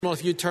Well,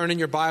 if you turn in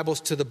your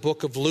Bibles to the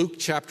book of Luke,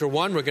 chapter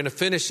 1, we're going to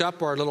finish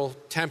up our little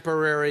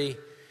temporary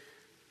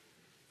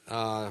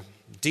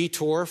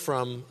detour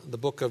from the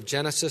book of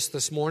Genesis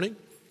this morning,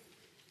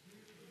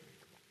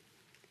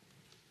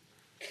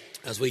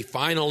 as we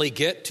finally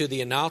get to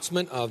the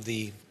announcement of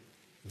the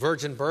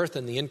virgin birth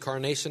and the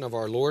incarnation of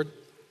our Lord.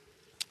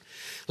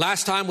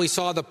 Last time we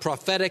saw the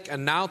prophetic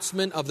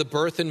announcement of the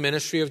birth and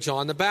ministry of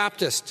John the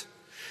Baptist,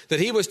 that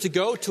he was to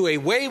go to a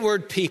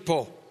wayward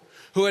people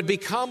who had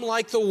become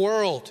like the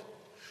world,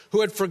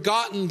 who had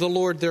forgotten the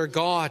Lord their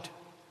God,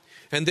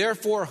 and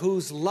therefore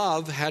whose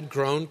love had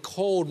grown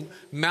cold.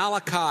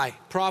 Malachi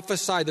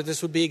prophesied that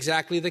this would be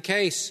exactly the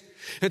case.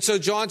 And so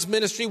John's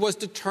ministry was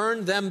to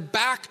turn them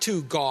back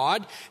to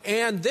God,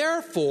 and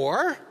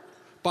therefore,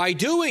 by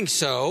doing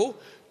so,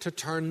 to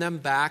turn them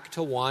back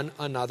to one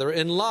another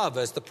in love.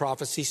 As the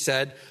prophecy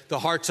said, the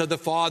hearts of the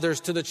fathers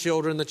to the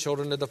children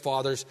of the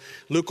fathers.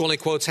 Luke only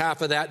quotes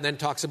half of that and then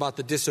talks about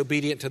the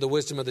disobedient to the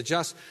wisdom of the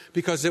just,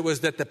 because it was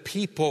that the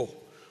people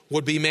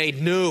would be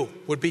made new,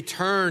 would be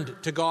turned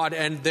to God,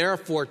 and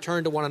therefore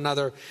turn to one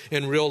another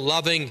in real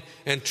loving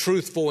and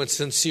truthful and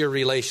sincere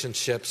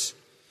relationships.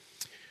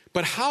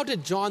 But how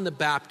did John the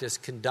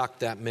Baptist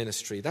conduct that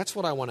ministry? That's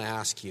what I want to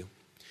ask you,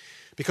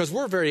 because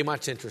we're very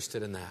much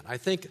interested in that. I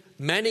think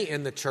many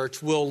in the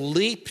church will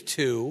leap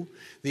to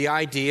the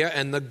idea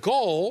and the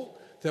goal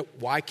that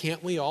why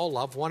can't we all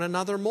love one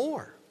another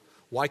more?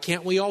 Why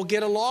can't we all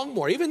get along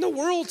more? Even the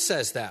world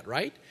says that,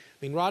 right?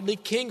 I mean, Rodney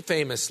King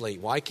famously,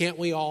 why can't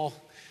we all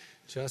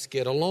just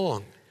get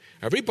along?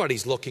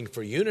 Everybody's looking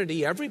for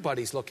unity.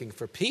 Everybody's looking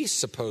for peace,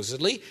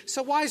 supposedly.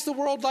 So why is the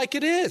world like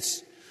it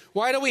is?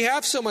 Why do we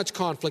have so much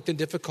conflict and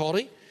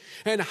difficulty?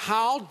 And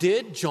how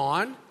did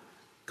John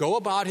go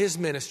about his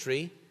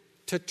ministry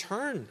to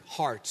turn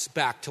hearts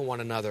back to one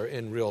another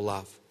in real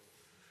love?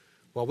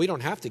 Well, we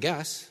don't have to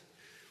guess.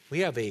 We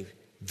have a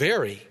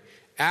very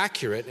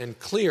accurate and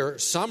clear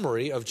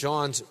summary of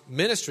John's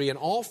ministry in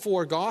all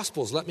four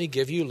Gospels. Let me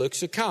give you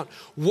Luke's account.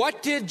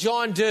 What did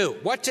John do?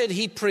 What did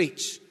he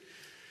preach?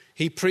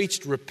 He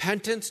preached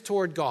repentance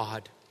toward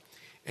God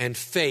and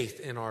faith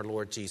in our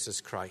Lord Jesus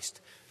Christ.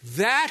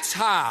 That's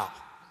how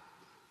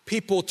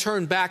people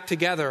turn back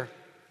together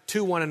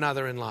to one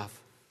another in love.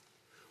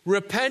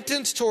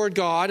 Repentance toward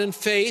God and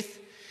faith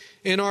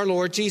in our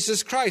Lord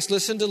Jesus Christ.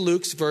 Listen to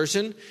Luke's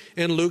version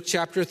in Luke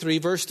chapter 3,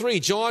 verse 3.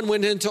 John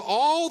went into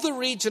all the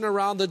region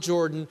around the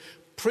Jordan,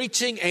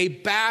 preaching a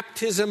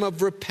baptism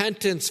of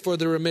repentance for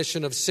the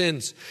remission of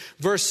sins.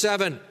 Verse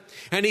 7,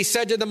 and he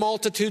said to the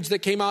multitudes that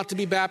came out to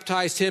be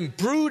baptized him,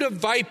 brood of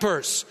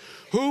vipers,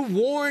 who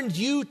warned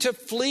you to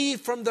flee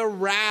from the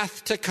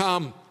wrath to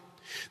come?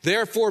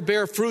 Therefore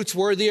bear fruits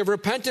worthy of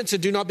repentance,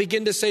 and do not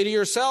begin to say to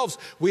yourselves,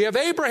 we have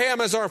Abraham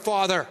as our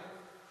father.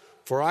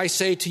 For I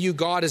say to you,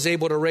 God is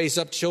able to raise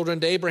up children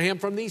to Abraham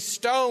from these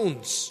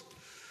stones.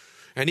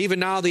 And even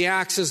now the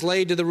axe is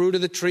laid to the root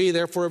of the tree.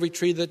 Therefore every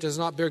tree that does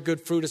not bear good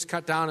fruit is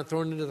cut down and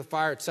thrown into the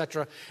fire,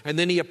 etc. And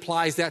then he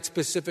applies that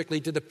specifically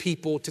to the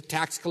people, to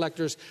tax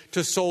collectors,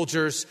 to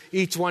soldiers,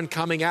 each one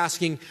coming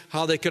asking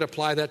how they could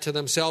apply that to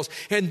themselves.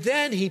 And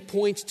then he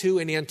points to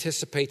and he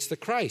anticipates the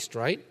Christ,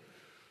 right?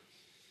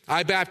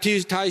 I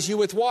baptize you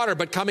with water,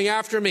 but coming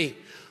after me,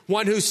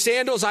 one whose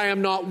sandals I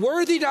am not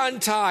worthy to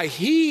untie,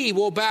 he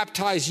will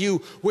baptize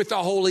you with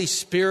the Holy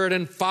Spirit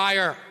and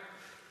fire.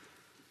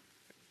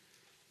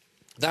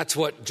 That's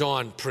what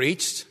John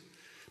preached.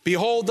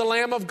 Behold the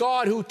Lamb of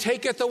God who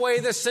taketh away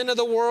the sin of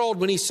the world,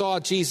 when he saw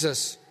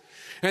Jesus.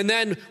 And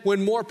then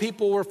when more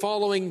people were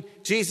following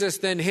Jesus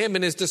than him,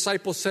 and his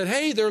disciples said,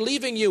 hey, they're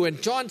leaving you.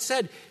 And John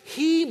said,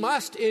 he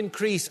must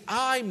increase,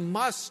 I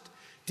must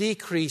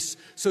decrease.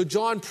 So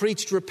John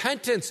preached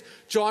repentance.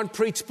 John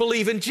preached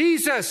believe in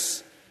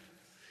Jesus.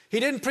 He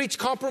didn't preach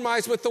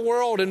compromise with the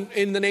world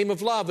in the name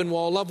of love, and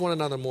we'll all love one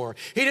another more.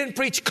 He didn't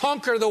preach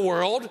conquer the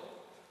world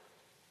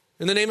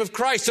in the name of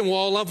Christ, and we'll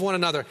all love one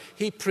another.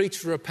 He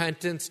preached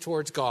repentance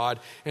towards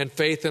God and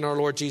faith in our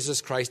Lord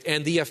Jesus Christ.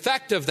 And the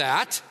effect of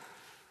that,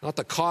 not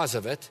the cause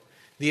of it,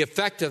 the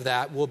effect of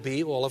that will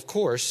be, well, of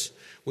course,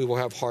 we will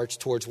have hearts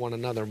towards one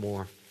another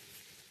more.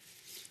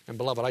 And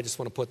beloved, I just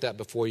want to put that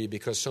before you,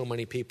 because so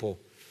many people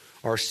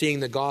are seeing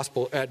the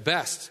gospel at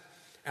best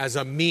as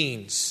a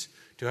means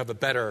to have a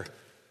better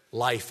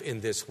life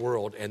in this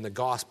world. And the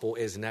gospel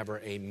is never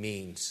a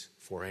means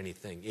for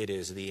anything. It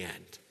is the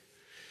end.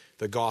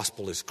 The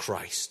gospel is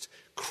Christ.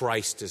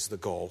 Christ is the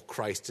goal.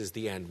 Christ is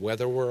the end.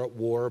 Whether we're at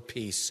war or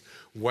peace,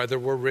 whether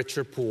we're rich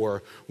or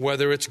poor,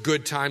 whether it's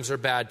good times or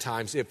bad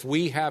times, if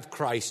we have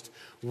Christ,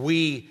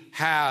 we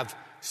have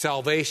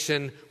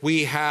salvation,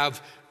 we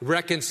have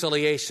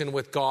reconciliation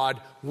with God,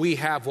 we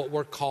have what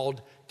we're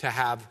called to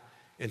have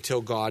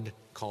until God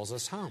calls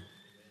us home.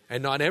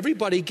 And not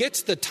everybody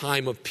gets the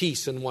time of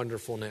peace and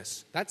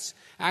wonderfulness. That's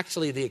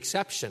actually the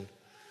exception.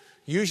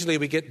 Usually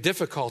we get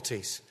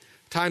difficulties,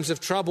 times of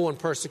trouble and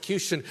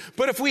persecution.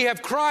 But if we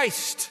have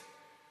Christ,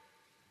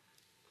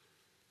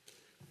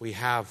 we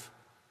have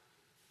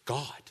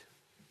God.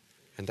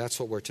 And that's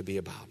what we're to be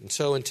about. And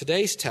so in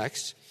today's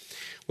text,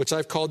 which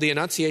I've called the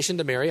Annunciation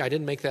to Mary. I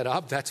didn't make that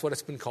up. That's what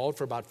it's been called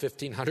for about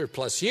 1,500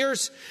 plus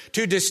years,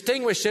 to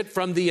distinguish it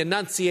from the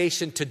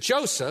Annunciation to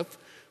Joseph,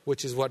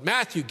 which is what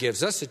Matthew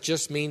gives us. It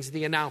just means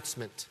the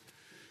announcement.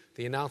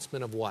 The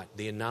announcement of what?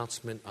 The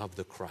announcement of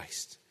the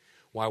Christ.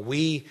 While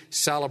we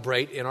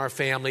celebrate in our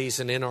families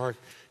and in our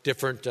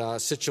different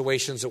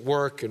situations at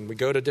work, and we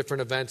go to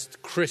different events,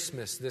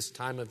 Christmas this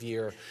time of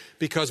year,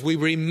 because we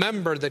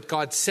remember that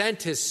God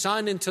sent his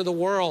Son into the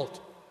world.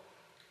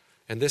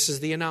 And this is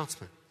the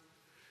announcement.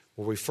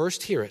 Well, we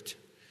first hear it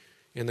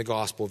in the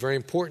gospel. Very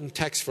important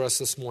text for us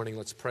this morning.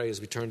 Let's pray as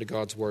we turn to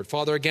God's word.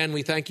 Father, again,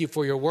 we thank you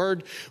for your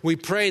word. We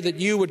pray that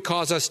you would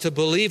cause us to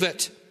believe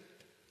it,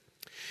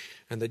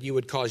 and that you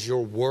would cause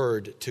your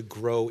word to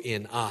grow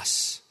in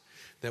us,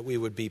 that we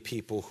would be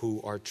people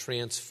who are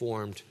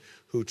transformed,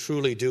 who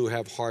truly do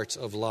have hearts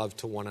of love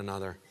to one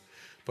another.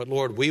 But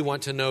Lord, we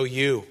want to know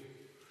you,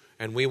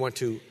 and we want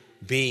to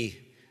be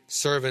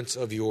servants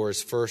of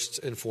yours first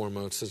and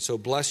foremost. And so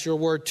bless your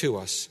word to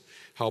us.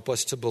 Help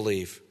us to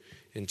believe.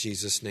 In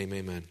Jesus' name,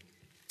 amen.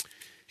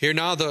 Hear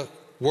now the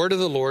word of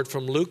the Lord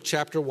from Luke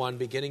chapter 1,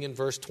 beginning in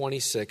verse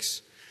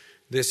 26.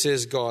 This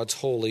is God's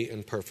holy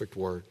and perfect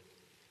word.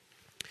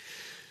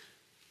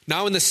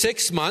 Now in the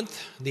 6th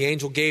month, the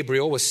angel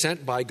Gabriel was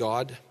sent by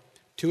God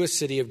to a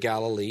city of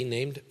Galilee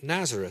named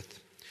Nazareth,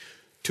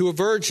 to a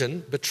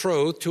virgin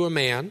betrothed to a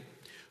man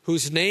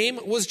whose name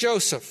was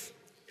Joseph,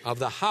 of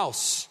the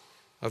house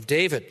of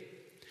David.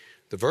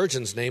 The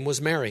virgin's name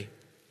was Mary.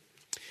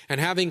 And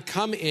having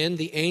come in,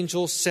 the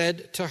angel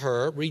said to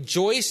her,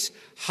 "Rejoice,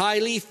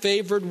 highly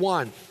favored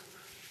one.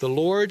 The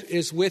Lord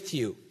is with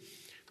you.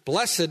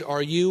 Blessed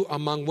are you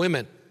among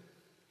women."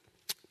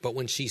 But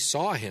when she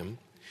saw him,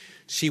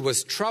 she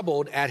was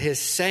troubled at his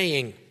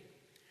saying,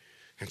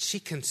 and she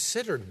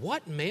considered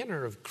what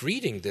manner of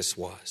greeting this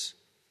was.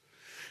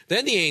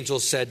 Then the angel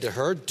said to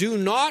her, "Do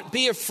not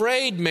be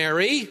afraid,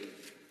 Mary,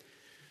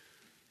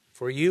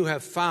 for you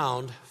have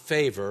found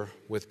favor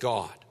with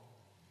God.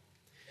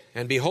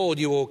 And behold,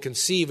 you will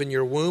conceive in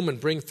your womb and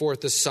bring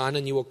forth a son,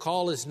 and you will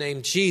call his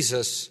name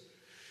Jesus.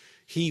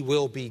 He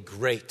will be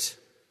great,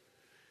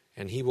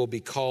 and he will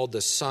be called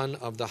the Son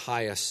of the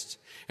Highest.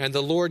 And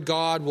the Lord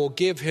God will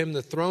give him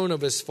the throne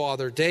of his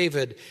father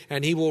David,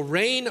 and he will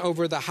reign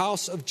over the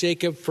house of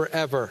Jacob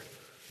forever,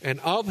 and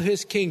of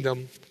his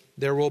kingdom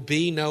there will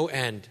be no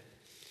end."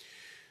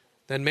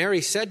 Then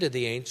Mary said to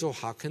the angel,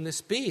 "How can this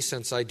be,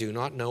 since I do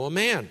not know a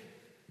man?"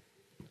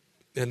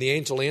 And the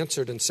angel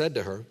answered and said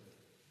to her,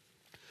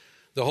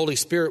 "The Holy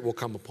Spirit will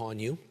come upon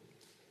you,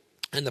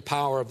 and the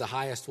power of the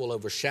Highest will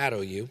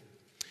overshadow you.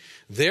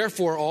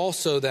 Therefore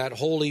also that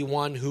Holy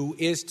One who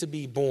is to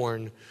be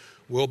born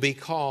will be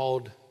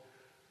called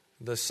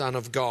the Son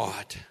of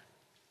God.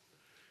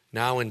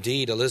 Now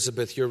indeed,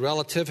 Elizabeth, your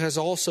relative, has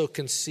also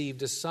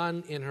conceived a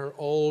son in her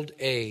old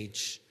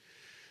age.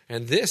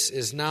 And this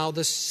is now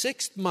the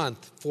 6th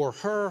month for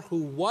her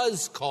who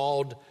was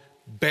called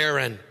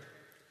barren.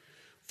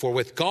 For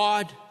with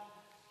God,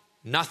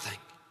 nothing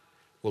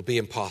will be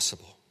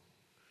impossible."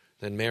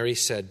 Then Mary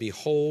said,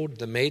 "Behold,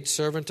 the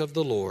maidservant of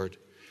the Lord,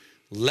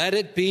 let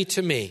it be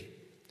to me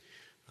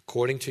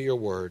according to your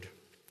word."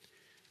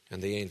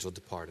 And the angel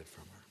departed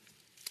from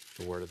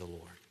her. The word of the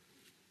Lord.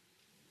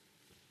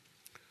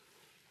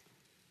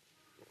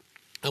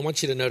 I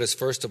want you to notice,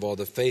 first of all,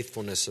 the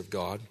faithfulness of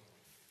God.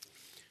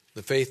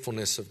 The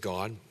faithfulness of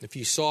God. If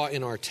you saw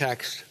in our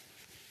text,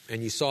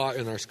 and you saw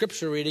in our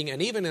scripture reading,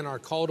 and even in our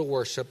call to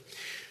worship,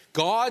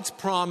 God's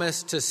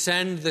promise to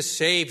send the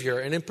Savior,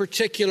 and in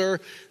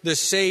particular, the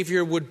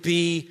Savior would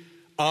be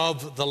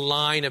of the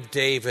line of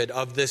David,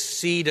 of the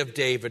seed of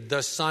David,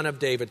 the Son of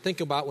David.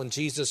 Think about when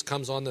Jesus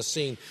comes on the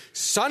scene.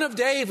 Son of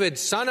David,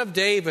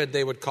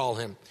 they would call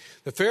him.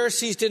 The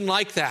Pharisees didn't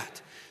like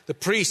that. The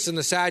priests and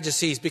the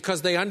Sadducees,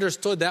 because they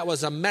understood that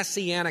was a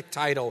messianic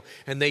title,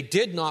 and they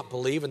did not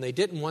believe, and they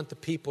didn't want the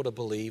people to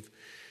believe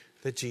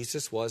that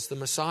Jesus was the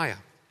Messiah.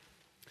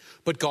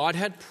 But God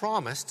had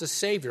promised a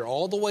Savior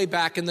all the way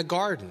back in the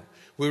garden.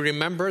 We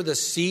remember the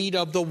seed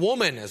of the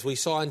woman, as we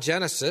saw in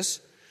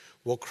Genesis,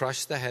 will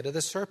crush the head of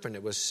the serpent.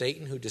 It was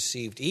Satan who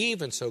deceived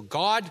Eve, and so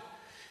God,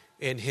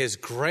 in his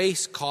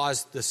grace,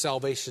 caused the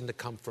salvation to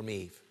come from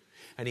Eve.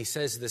 And he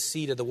says the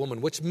seed of the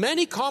woman, which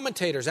many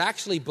commentators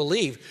actually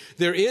believe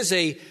there is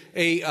a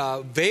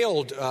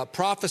veiled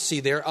prophecy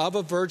there of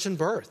a virgin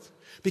birth,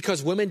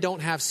 because women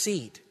don't have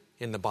seed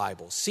in the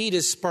Bible. Seed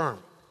is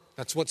sperm.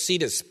 That's what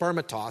seed is.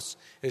 Spermatos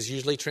is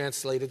usually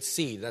translated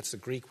seed. That's the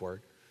Greek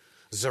word.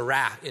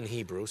 Zerah in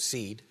Hebrew,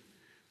 seed,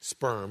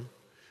 sperm.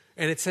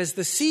 And it says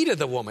the seed of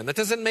the woman. That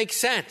doesn't make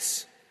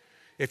sense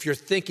if you're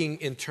thinking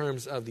in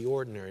terms of the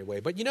ordinary way.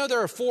 But you know, there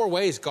are 4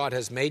 ways God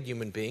has made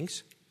human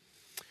beings.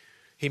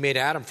 He made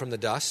Adam from the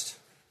dust.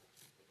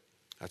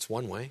 That's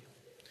one way.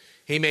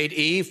 He made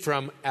Eve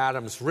from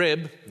Adam's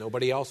rib.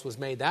 Nobody else was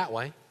made that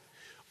way.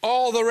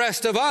 All the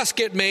rest of us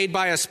get made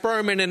by a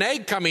sperm and an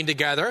egg coming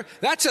together.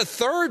 That's a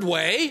 3rd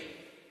way.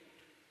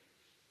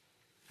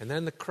 And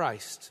then the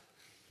Christ,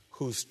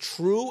 whose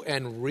true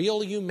and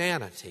real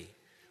humanity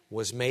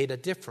was made a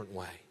different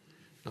way.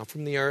 Not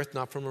from the earth,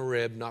 not from a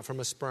rib, not from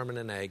a sperm and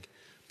an egg,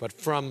 but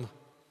from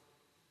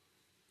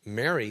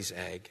Mary's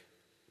egg,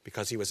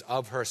 because he was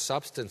of her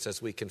substance,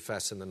 as we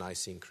confess in the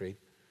Nicene Creed,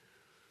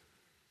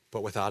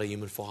 but without a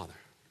human father.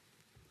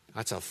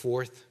 That's a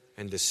fourth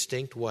and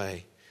distinct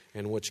way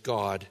in which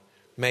God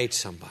made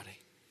somebody.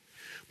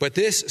 But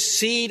this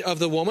seed of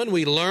the woman,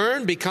 we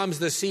learn, becomes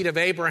the seed of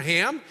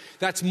Abraham.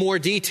 That's more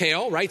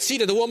detail, right?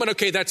 Seed of the woman,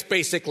 okay, that's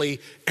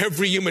basically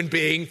every human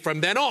being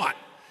from then on,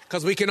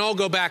 because we can all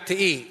go back to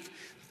Eve.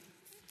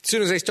 As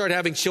soon as they start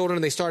having children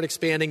and they start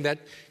expanding, that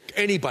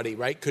anybody,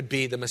 right, could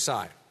be the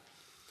Messiah.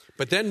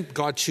 But then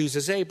God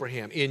chooses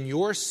Abraham. In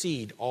your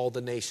seed, all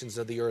the nations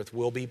of the earth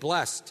will be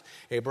blessed.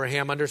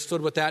 Abraham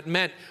understood what that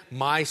meant.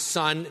 My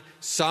son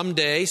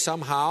someday,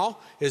 somehow,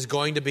 is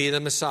going to be the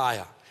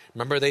Messiah.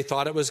 Remember, they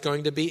thought it was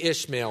going to be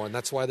Ishmael, and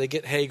that's why they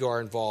get Hagar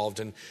involved.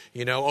 And,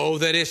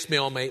 that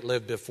Ishmael may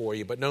live before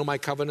you. But no, my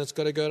covenant's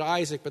going to go to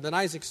Isaac. But then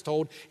Isaac's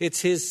told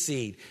it's his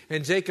seed.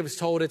 And Jacob's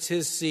told it's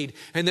his seed.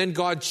 And then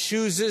God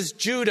chooses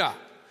Judah.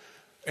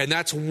 And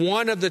that's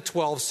one of the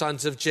 12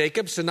 sons of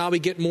Jacob. So now we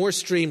get more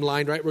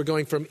streamlined, right? We're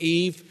going from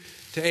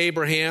Eve to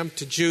Abraham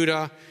to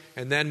Judah.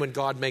 And then when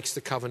God makes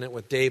the covenant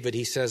with David,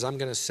 he says, I'm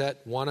going to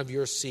set one of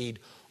your seed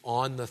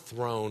on the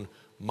throne,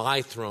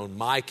 my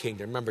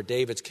kingdom. Remember,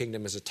 David's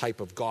kingdom is a type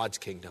of God's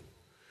kingdom.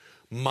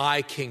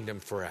 My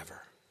kingdom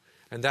forever.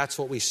 And that's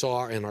what we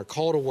saw in our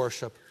call to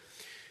worship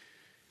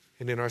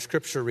and in our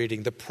scripture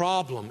reading. The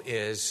problem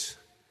is,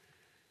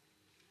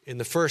 in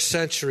the first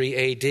century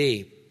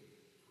A.D.,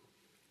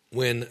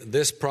 when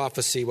this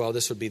prophecy,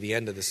 this would be the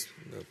end of this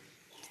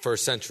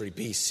first century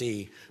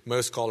B.C.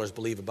 Most scholars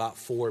believe about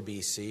 4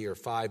 B.C. or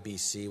 5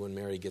 B.C. when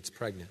Mary gets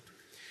pregnant,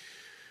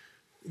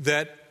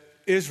 that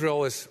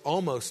Israel is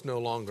almost no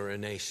longer a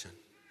nation.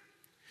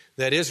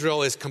 That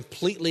Israel is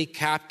completely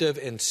captive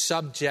and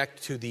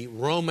subject to the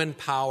Roman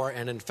power.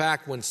 And in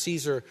fact, when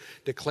Caesar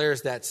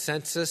declares that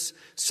census,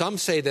 some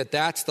say that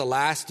that's the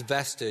last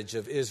vestige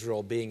of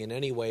Israel being in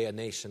any way a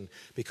nation,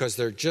 because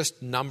they're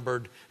just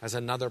numbered as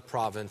another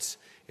province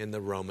in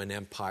the Roman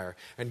Empire.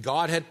 And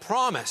God had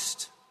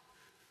promised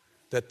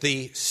that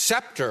the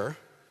scepter,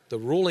 the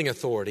ruling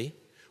authority,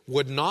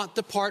 would not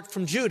depart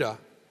from Judah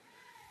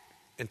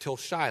until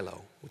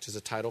Shiloh, which is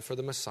a title for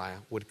the Messiah,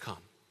 would come.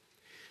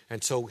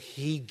 And so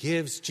he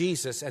gives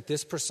Jesus at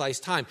this precise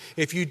time.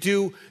 If you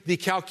do the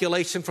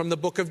calculation from the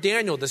book of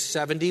Daniel, the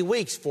 70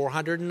 weeks,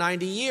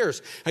 490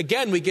 years,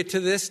 again, we get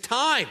to this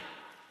time.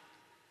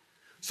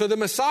 So the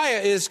Messiah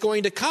is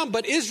going to come,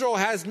 but Israel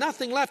has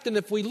nothing left. And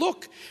if we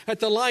look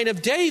at the line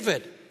of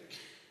David,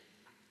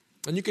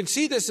 and you can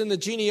see this in the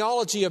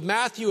genealogy of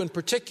Matthew in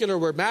particular,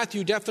 where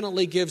Matthew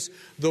definitely gives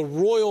the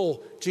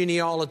royal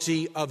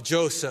genealogy of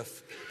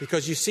Joseph,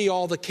 because you see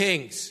all the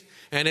kings.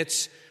 And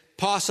it's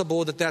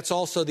possible that that's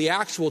also the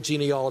actual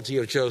genealogy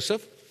of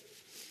Joseph.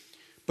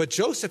 But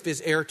Joseph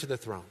is heir to the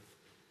throne.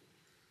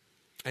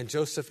 And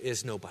Joseph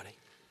is nobody.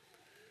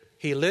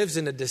 He lives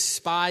in a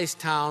despised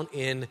town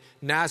in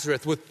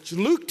Nazareth, which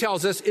Luke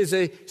tells us is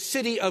a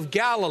city of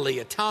Galilee,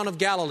 a town of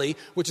Galilee,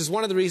 which is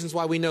one of the reasons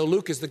why we know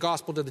Luke is the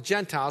gospel to the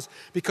Gentiles,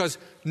 because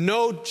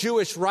no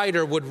Jewish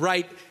writer would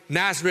write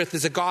Nazareth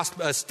is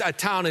a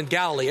town in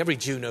Galilee. Every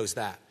Jew knows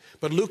that.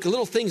 But Luke,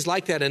 little things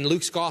like that in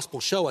Luke's gospel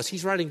show us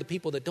he's writing to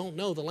people that don't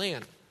know the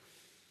land.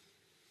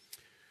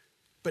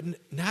 But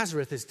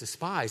Nazareth is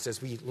despised,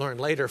 as we learn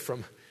later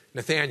from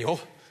Nathanael.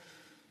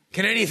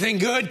 Can anything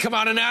good come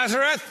out of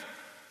Nazareth?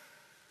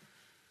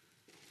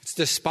 It's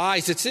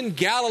despised. It's in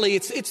Galilee.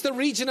 It's the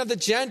region of the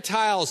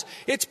Gentiles.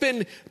 It's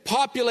been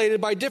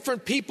populated by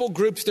different people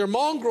groups. They're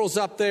mongrels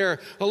up there.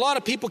 A lot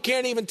of people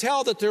can't even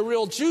tell that they're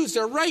real Jews.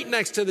 They're right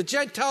next to the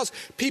Gentiles.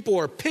 People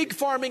are pig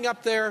farming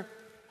up there.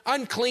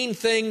 Unclean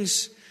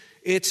things.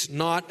 It's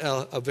not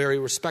a very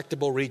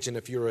respectable region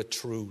if you're a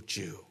true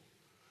Jew.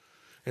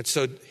 And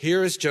so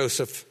here is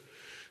Joseph,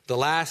 the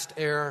last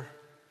heir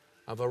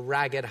of a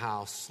ragged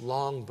house,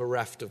 long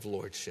bereft of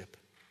lordship,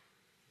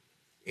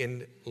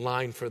 in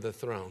line for the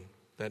throne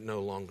that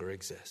no longer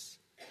exists.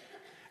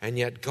 And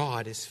yet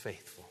God is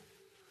faithful.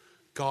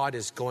 God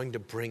is going to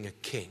bring a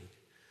king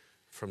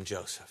from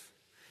Joseph.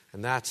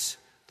 And that's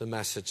the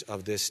message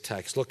of this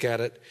text. Look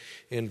at it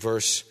in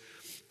verse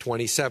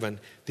 27.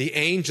 The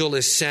angel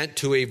is sent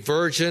to a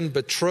virgin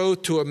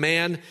betrothed to a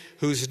man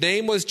whose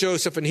name was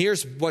Joseph. And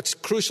here's what's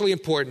crucially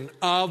important: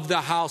 of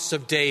the house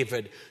of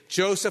David.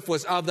 Joseph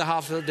was of the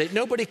house of David.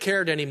 Nobody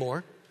cared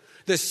anymore.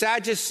 The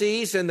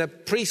Sadducees and the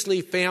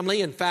priestly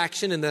family and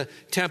faction in the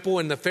temple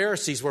and the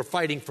Pharisees were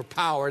fighting for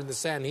power in the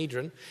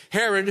Sanhedrin.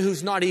 Herod,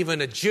 who's not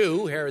even a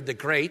Jew, Herod the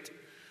Great,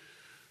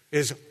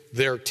 is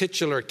their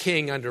titular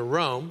king under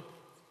Rome.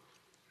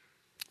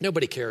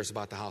 Nobody cares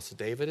about the house of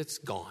David. It's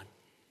gone.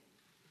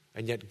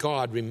 And yet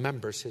God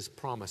remembers his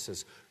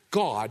promises.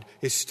 God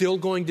is still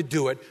going to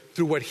do it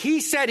through what he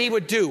said he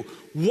would do.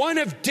 One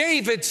of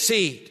David's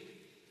seed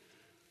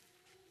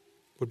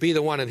would be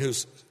the one in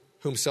whose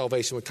whom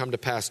salvation would come to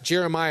pass.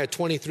 Jeremiah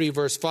 23,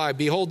 verse 5,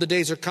 behold, the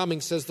days are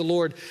coming, says the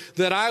Lord,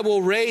 that I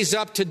will raise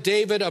up to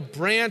David a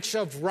branch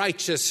of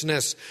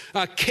righteousness.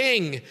 A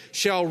king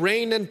shall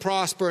reign and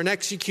prosper and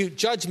execute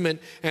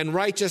judgment and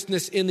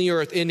righteousness in the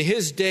earth. In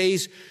his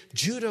days,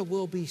 Judah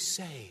will be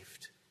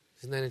saved.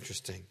 Isn't that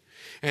interesting?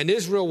 And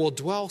Israel will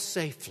dwell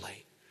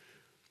safely.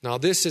 Now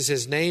this is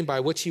his name by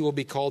which he will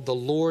be called the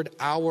Lord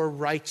our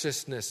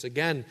righteousness.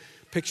 Again,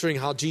 picturing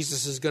how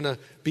Jesus is going to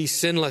be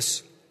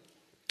sinless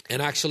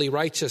and actually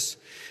righteous.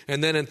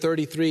 And then in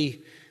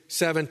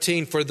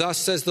 33:17, for thus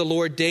says the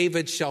Lord,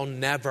 David shall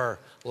never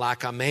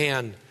lack a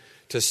man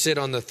to sit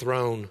on the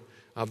throne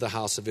of the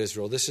house of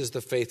Israel. This is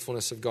the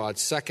faithfulness of God.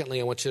 Secondly,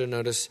 I want you to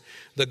notice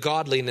the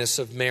godliness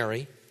of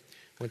Mary.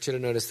 I want you to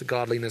notice the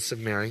godliness of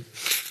Mary.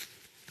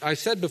 I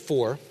said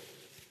before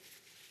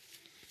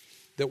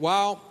that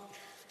while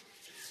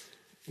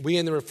we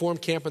in the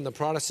Reformed camp and the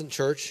Protestant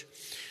church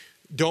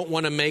don't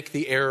want to make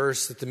the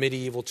errors that the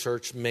medieval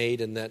church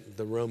made and that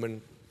the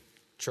Roman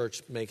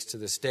church makes to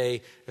this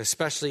day,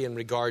 especially in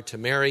regard to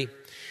Mary.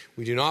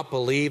 We do not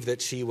believe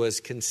that she was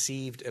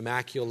conceived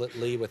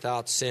immaculately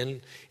without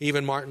sin.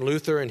 Even Martin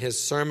Luther in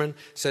his sermon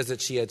says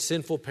that she had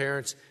sinful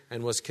parents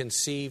and was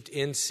conceived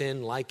in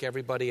sin like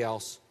everybody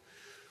else.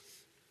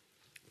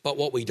 But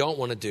what we don't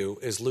want to do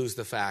is lose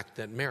the fact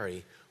that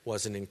Mary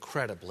was an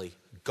incredibly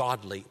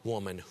godly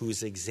woman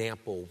whose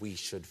example we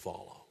should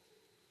follow.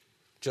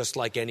 Just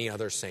like any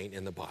other saint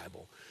in the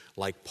Bible,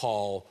 like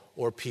Paul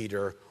or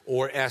Peter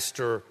or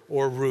Esther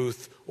or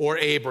Ruth or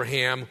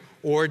Abraham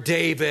or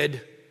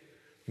David.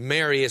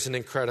 Mary is an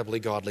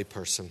incredibly godly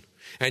person.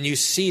 And you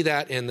see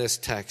that in this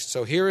text.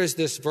 So here is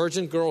this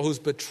virgin girl who's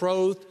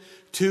betrothed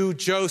to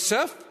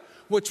Joseph,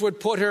 which would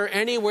put her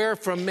anywhere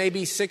from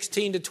maybe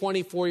 16 to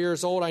 24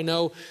 years old. I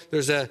know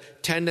there's a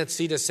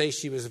tendency to say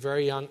she was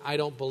very young. I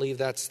don't believe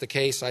that's the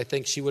case. I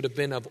think she would have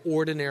been of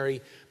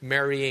ordinary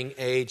marrying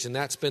age, and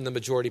that's been the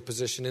majority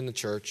position in the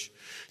church.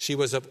 She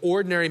was of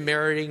ordinary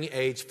marrying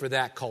age for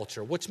that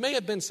culture, which may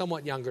have been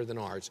somewhat younger than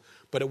ours,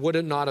 but it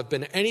would not have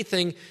been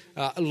anything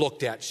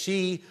looked at.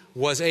 She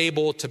was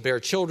able to bear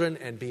children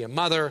and be a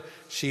mother.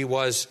 She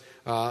was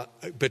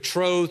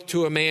betrothed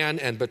to a man,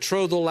 and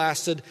betrothal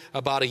lasted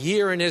about a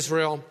year in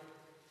Israel.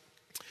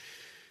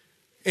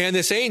 And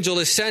this angel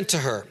is sent to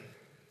her.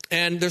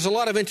 And there's a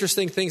lot of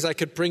interesting things I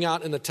could bring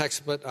out in the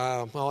text, but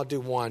I'll do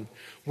one,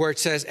 where it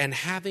says, and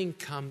having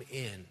come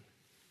in,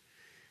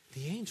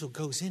 the angel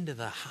goes into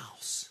the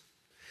house.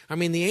 I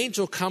mean, the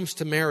angel comes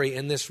to Mary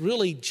in this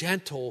really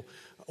gentle,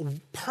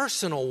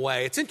 personal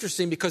way. It's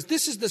interesting because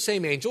this is the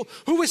same angel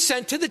who was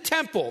sent to the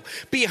temple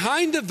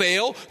behind the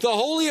veil, the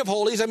Holy of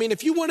Holies. I mean,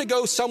 if you want to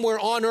go somewhere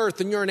on earth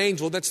and you're an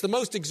angel, that's the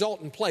most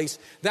exalted place.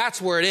 That's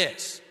where it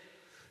is.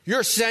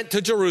 You're sent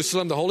to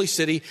Jerusalem, the holy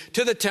city,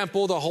 to the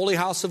temple, the holy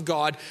house of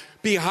God,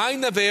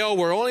 behind the veil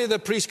where only the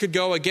priest could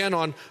go, again,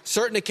 on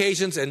certain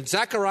occasions. And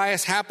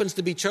Zacharias happens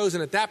to be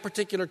chosen at that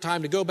particular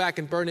time to go back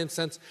and burn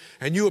incense.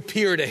 And you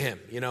appear to him,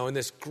 in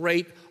this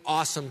great,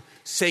 awesome,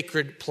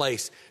 sacred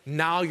place.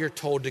 Now you're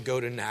told to go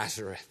to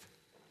Nazareth.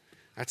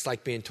 That's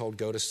like being told,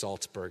 go to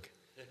Salzburg.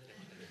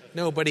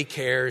 Nobody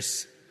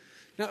cares.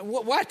 No,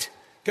 what?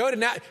 Go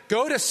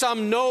to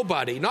some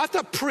nobody, not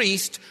the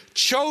priest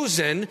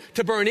chosen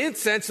to burn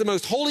incense, the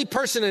most holy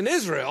person in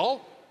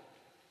Israel.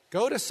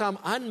 Go to some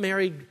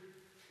unmarried,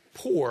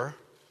 poor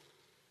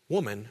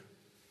woman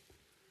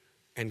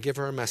and give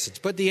her a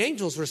message. But the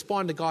angels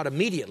respond to God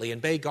immediately and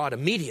obey God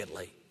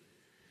immediately.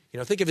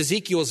 Think of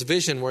Ezekiel's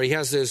vision where he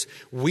has those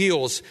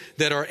wheels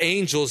that are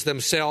angels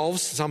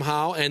themselves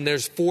somehow, and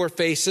there's four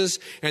faces,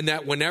 and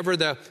that whenever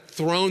the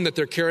throne that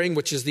they're carrying,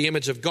 which is the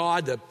image of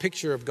God, the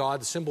picture of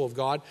God, the symbol of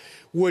God,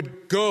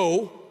 would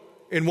go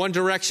in one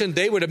direction,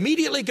 they would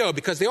immediately go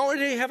because they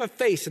already have a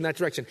face in that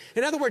direction.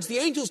 In other words, the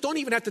angels don't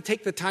even have to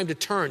take the time to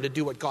turn to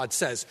do what God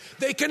says.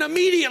 They can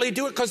immediately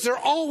do it because they're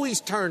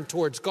always turned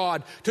towards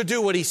God to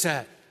do what he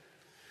said.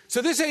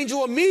 So this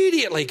angel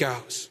immediately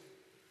goes.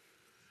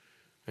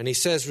 And he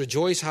says,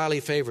 rejoice, highly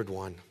favored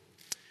one.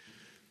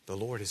 The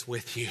Lord is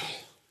with you.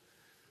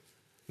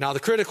 Now, the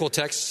critical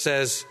text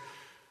says,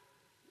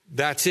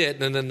 that's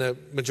it. And then the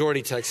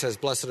majority text says,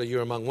 blessed are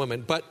you among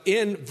women. But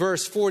in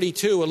verse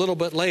 42, a little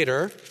bit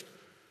later,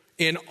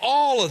 in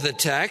all of the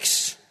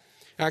texts,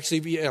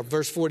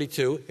 verse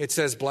 42, it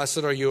says, blessed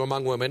are you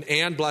among women,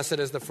 and blessed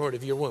is the fruit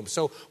of your womb.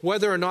 So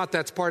whether or not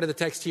that's part of the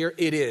text here,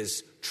 it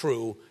is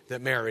true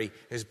that Mary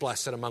is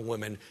blessed among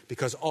women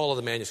because all of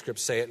the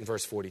manuscripts say it in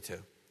verse 42.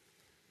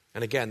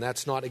 And again,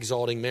 that's not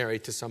exalting Mary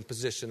to some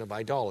position of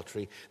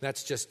idolatry.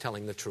 That's just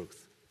telling the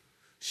truth.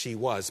 She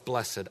was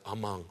blessed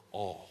among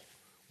all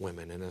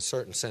women. In a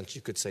certain sense,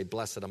 you could say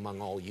blessed among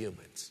all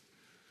humans.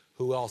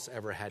 Who else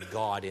ever had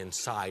God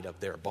inside of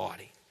their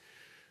body?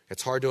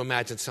 It's hard to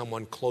imagine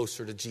someone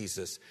closer to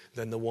Jesus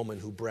than the woman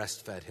who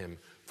breastfed him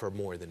for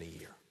more than a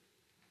year.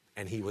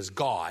 And he was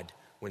God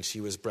when she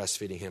was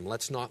breastfeeding him.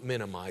 Let's not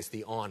minimize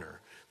the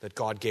honor that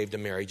God gave to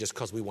Mary just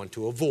because we want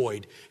to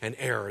avoid an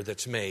error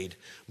that's made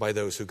by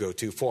those who go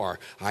too far.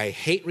 I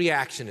hate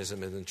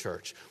reactionism in the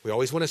church. We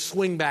always want to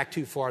swing back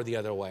too far the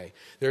other way.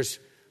 There's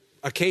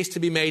a case to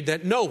be made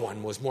that no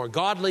one was more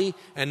godly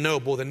and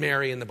noble than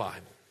Mary in the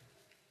Bible.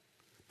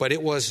 But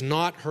it was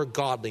not her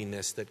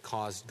godliness that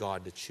caused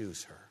God to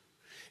choose her.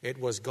 It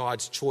was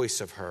God's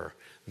choice of her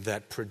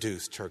that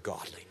produced her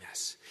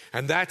godliness.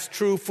 And that's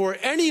true for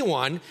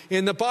anyone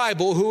in the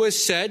Bible who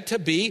is said to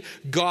be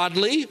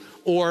godly,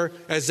 or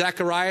as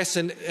Zacharias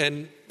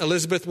and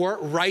Elizabeth were,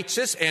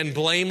 righteous and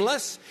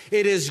blameless.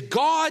 It is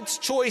God's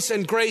choice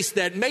and grace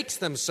that makes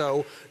them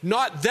so,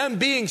 not them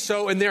being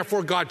so, and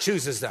therefore God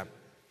chooses them.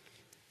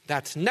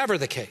 That's never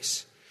the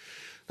case.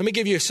 Let me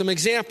give you some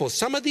examples.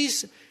 Some of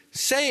these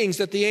sayings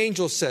that the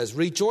angel says: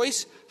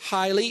 rejoice,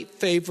 highly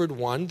favored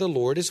one, the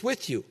Lord is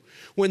with you.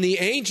 When the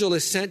angel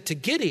is sent to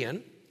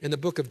Gideon in the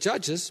book of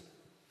Judges,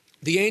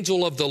 the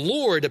angel of the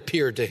Lord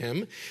appeared to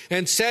him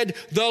and said,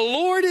 the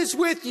Lord is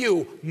with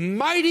you,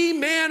 mighty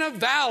man of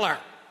valor.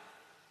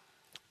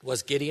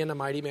 Was Gideon a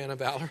mighty man of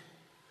valor?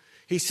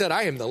 He said,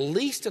 I am the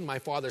least in my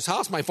father's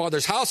house. My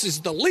father's house is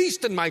the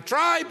least in my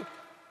tribe.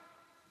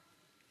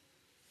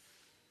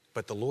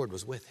 But the Lord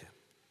was with him.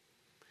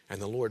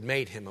 And the Lord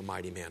made him a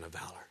mighty man of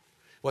valor.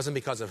 It wasn't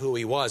because of who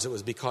he was. It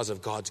was because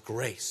of God's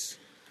grace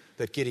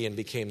that Gideon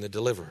became the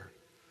deliverer.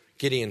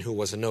 Gideon, who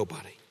was a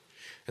nobody.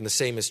 And the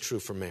same is true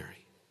for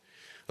Mary.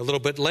 A little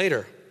bit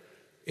later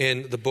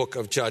in the book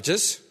of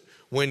Judges,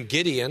 when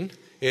Gideon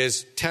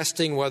is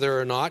testing whether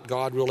or not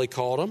God really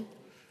called him,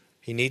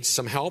 he needs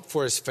some help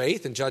for his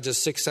faith. In Judges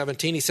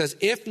 6:17, he says,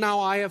 if now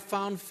I have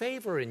found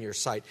favor in your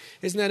sight.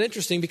 Isn't that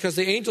interesting? Because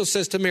the angel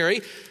says to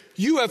Mary,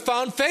 you have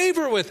found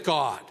favor with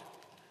God.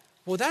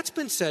 Well, that's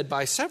been said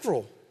by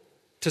several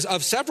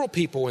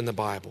people in the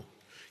Bible.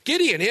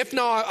 Gideon, if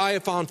now I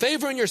have found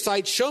favor in your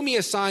sight, show me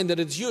a sign that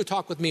it's you who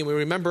talk with me. And we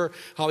remember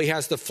how he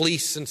has the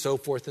fleece and so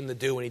forth in the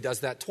dew, and he does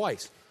that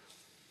twice.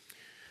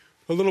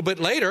 A little bit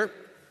later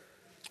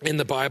in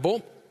the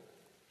Bible,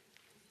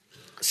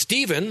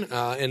 Stephen,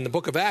 in the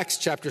book of Acts,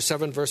 chapter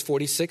 7, verse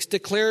 46,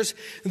 declares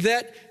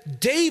that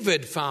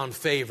David found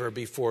favor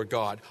before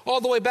God. All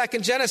the way back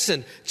in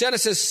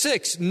Genesis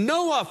 6,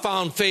 Noah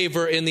found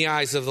favor in the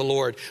eyes of the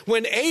Lord.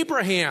 When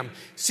Abraham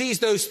sees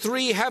those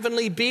three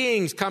heavenly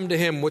beings come to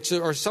him, which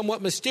are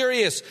somewhat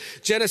mysterious,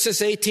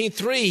 Genesis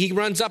 18:3, he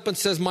runs up and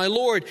says, my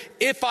Lord,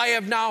 if I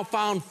have now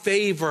found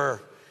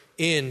favor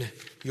in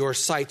your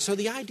sight. So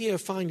the idea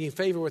of finding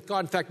favor with God.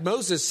 In fact,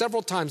 Moses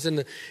several times in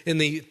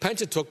the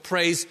Pentateuch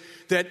prays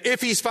that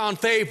if he's found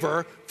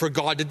favor, for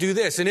God to do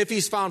this. And if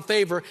he's found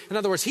favor, in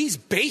other words, he's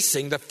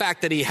basing the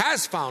fact that he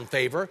has found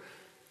favor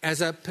as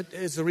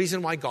the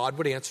reason why God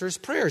would answer his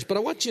prayers. But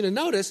I want you to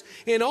notice,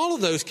 in all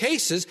of those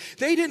cases,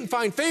 they didn't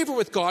find favor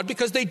with God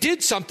because they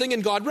did something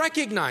and God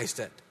recognized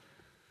it.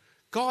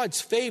 God's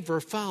favor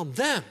found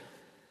them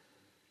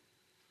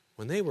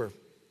when they were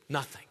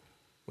nothing,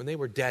 when they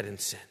were dead in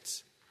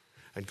sins.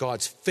 And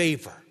God's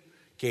favor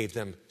gave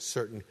them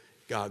certain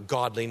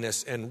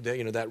godliness and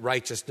that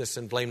righteousness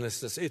and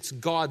blamelessness. It's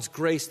God's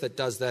grace that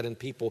does that in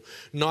people,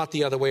 not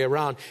the other way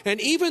around.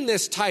 And even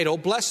this title,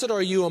 blessed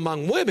are you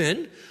among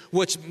women,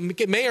 which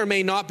may or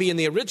may not be in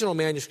the original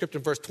manuscript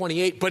in verse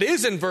 28, but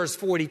is in verse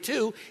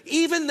 42,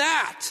 even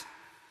that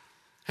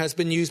has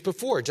been used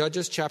before.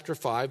 Judges chapter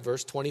 5,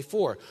 verse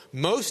 24.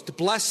 Most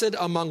blessed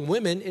among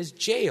women is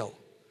Jael,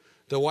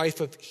 the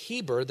wife of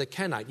Heber the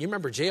Kenite. You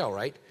remember Jael,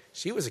 right?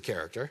 She was a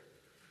character.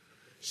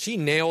 She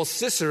nails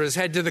Sisera's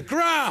head to the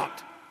ground.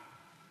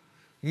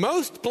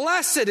 Most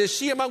blessed is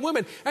she among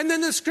women. And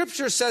then the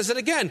scripture says it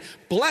again.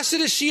 Blessed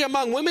is she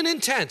among women in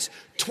tents.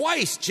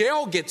 Twice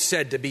Jael gets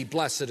said to be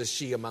blessed is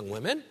she among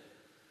women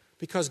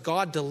because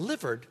God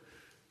delivered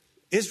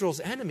Israel's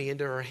enemy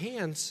into her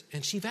hands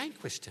and she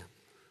vanquished him.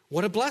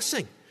 What a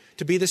blessing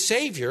to be the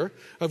savior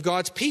of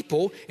God's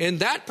people in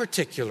that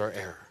particular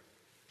era.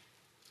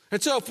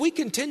 And so if we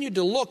continued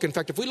to look, in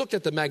fact, if we looked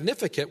at the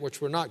Magnificat,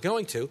 which we're not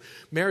going to,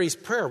 Mary's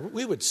prayer,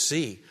 we would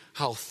see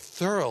how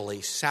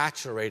thoroughly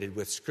saturated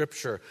with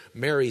Scripture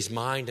Mary's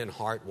mind and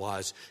heart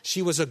was.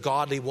 She was a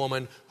godly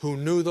woman who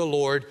knew the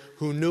Lord,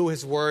 who knew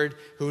His Word,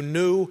 who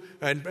knew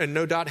and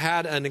no doubt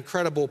had an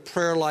incredible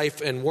prayer life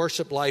and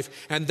worship life.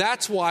 And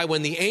that's why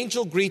when the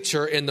angel greets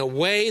her in the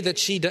way that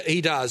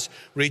he does,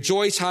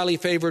 rejoice, highly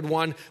favored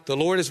one, the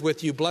Lord is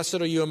with you, blessed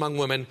are you among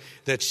women,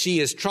 that she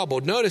is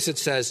troubled. Notice it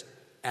says,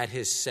 at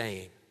his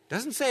saying.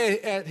 Doesn't say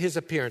at his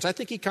appearance. I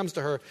think he comes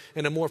to her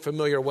in a more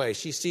familiar way.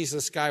 She sees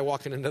this guy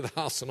walking into the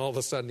house and all of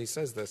a sudden he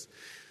says this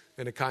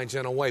in a kind,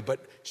 gentle way. But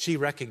she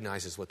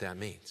recognizes what that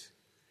means.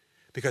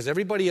 Because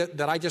everybody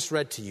that I just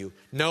read to you,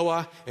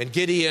 Noah and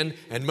Gideon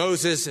and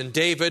Moses and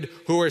David,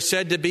 who are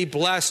said to be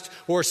blessed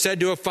or said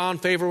to have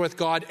found favor with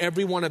God,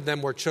 every one of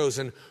them were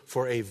chosen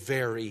for a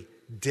very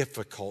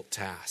difficult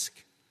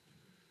task.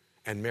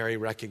 And Mary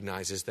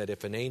recognizes that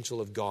if an angel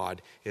of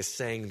God is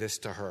saying this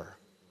to her,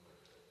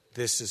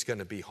 this is going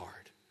to be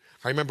hard.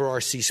 I remember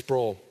R.C.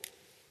 Sproul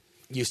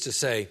used to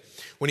say,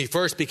 when he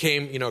first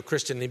became, a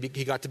Christian,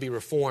 he got to be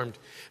Reformed,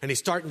 and he's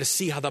starting to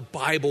see how the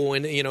Bible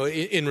and,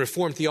 in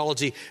Reformed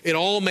theology, it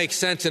all makes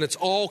sense and it's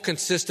all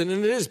consistent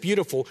and it is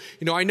beautiful.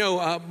 I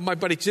know my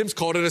buddy Jim's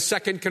called it a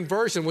second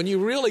conversion, when you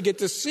really get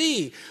to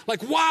see,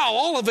 like, wow,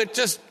 all of it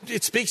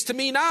it speaks to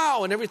me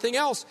now and everything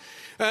else.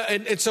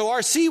 And so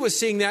R.C. was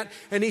seeing that,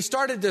 and he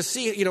started to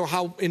see,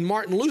 how in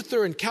Martin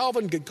Luther and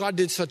Calvin, God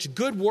did such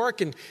good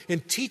work in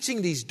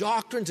teaching these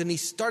doctrines, and he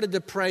started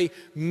to pray,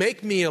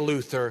 make me a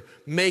Luther,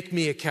 make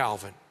me a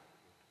Calvin.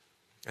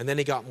 And then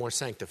he got more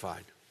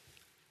sanctified,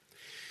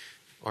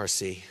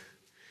 R.C.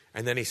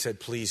 And then he said,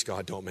 please,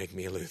 God, don't make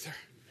me a Luther.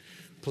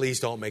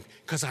 Please don't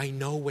because I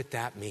know what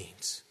that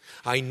means.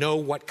 I know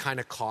what kind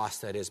of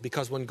cost that is.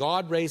 Because when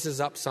God raises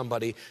up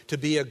somebody to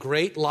be a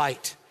great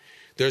light,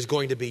 there's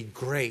going to be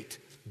great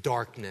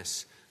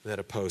darkness that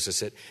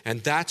opposes it.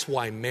 And that's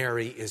why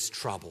Mary is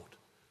troubled,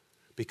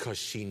 because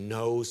she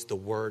knows the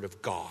word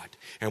of God.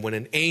 And when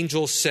an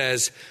angel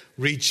says,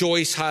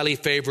 rejoice, highly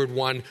favored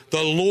one,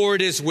 the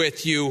Lord is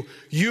with you,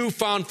 you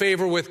found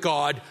favor with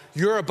God,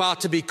 you're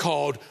about to be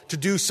called to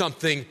do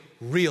something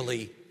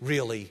really,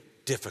 really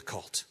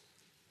difficult.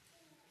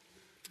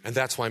 And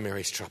that's why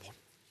Mary's troubled,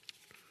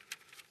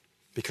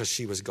 because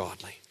she was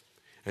godly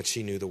and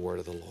she knew the word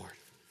of the Lord.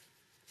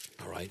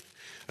 All right.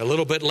 A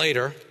little bit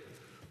later,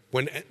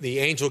 when the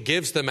angel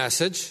gives the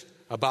message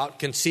about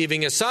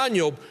conceiving a son,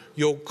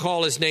 you'll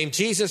call his name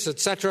Jesus,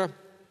 etc.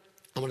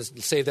 I'm going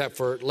to save that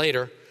for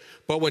later.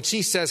 But when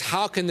she says,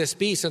 how can this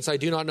be since I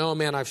do not know a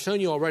man? I've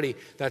shown you already,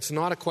 that's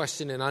not a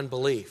question in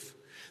unbelief.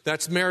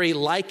 That's Mary,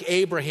 like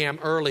Abraham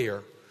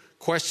earlier,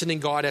 questioning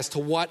God as to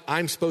what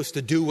I'm supposed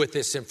to do with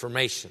this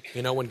information.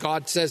 When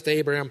God says to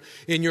Abraham,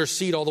 in your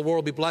seed all the world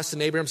will be blessed,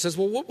 and Abraham says,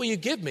 well, what will you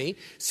give me,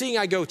 seeing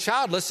I go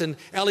childless, and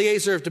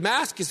Eliezer of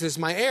Damascus is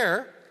my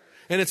heir?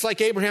 And it's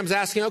like Abraham's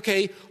asking,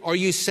 okay, are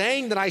you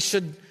saying that I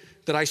should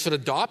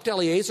adopt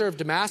Eliezer of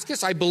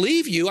Damascus? I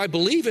believe you. I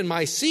believe in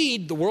my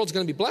seed. The world's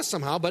going to be blessed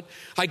somehow, but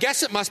I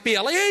guess it must be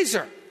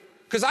Eliezer,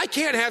 because I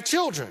can't have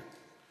children.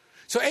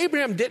 So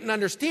Abraham didn't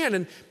understand.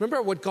 And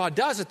remember what God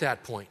does at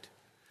that point.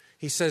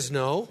 He says,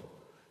 no,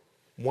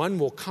 one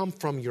will come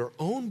from your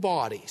own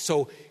body.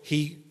 So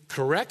he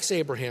corrects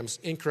Abraham's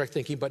incorrect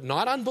thinking, but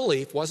not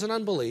unbelief, wasn't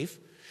unbelief.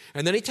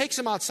 And then he takes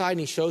him outside and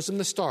he shows him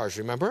the stars,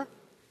 remember?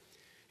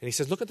 And he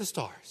says, look at the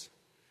stars.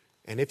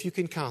 And if you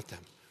can count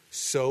them,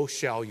 so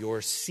shall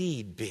your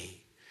seed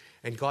be.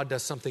 And God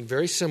does something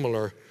very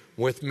similar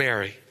with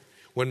Mary.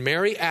 When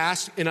Mary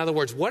asked, in other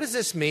words, what does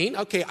this mean?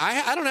 Okay,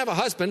 I don't have a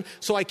husband,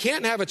 so I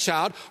can't have a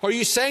child. Are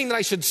you saying that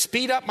I should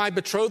speed up my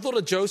betrothal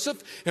to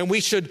Joseph and we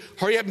should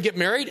hurry up and get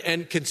married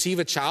and conceive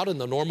a child in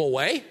the normal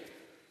way?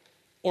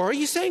 Or are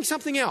you saying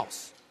something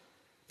else?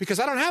 Because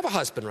I don't have a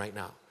husband right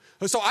now.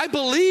 So I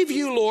believe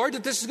you, Lord,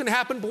 that this is going to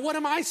happen, but what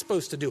am I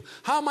supposed to do?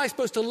 How am I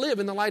supposed to live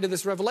in the light of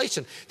this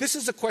revelation? This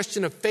is a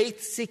question of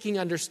faith-seeking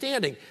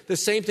understanding, the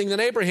same thing that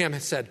Abraham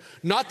has said.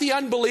 Not the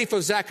unbelief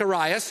of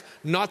Zacharias,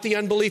 not the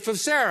unbelief of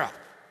Sarah,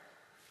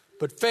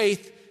 but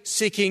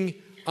faith-seeking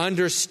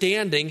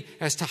understanding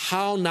as to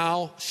how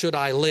now should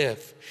I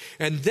live.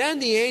 And then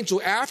the angel,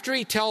 after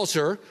he tells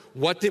her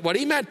what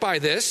he meant by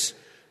this,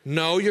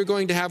 no, you're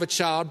going to have a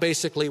child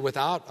basically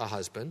without a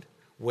husband,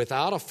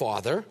 without a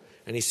father.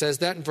 And he says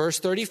that in verse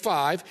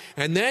 35.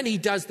 And then he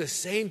does the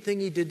same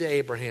thing he did to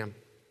Abraham.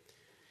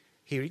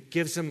 He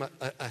gives him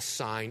a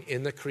sign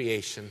in the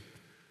creation.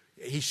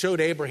 He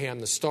showed Abraham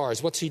the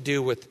stars. What's he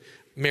do with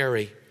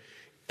Mary?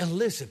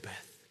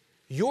 Elizabeth,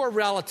 your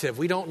relative,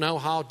 we don't know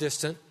how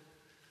distant,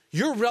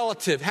 your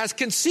relative has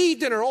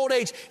conceived in her old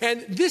age.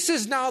 And this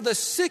is now the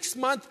 6th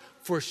month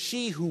for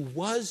she who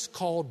was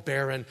called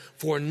barren.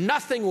 For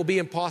nothing will be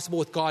impossible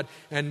with God.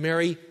 And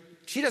Mary,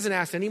 she doesn't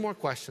ask any more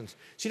questions.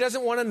 She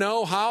doesn't want to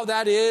know how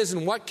that is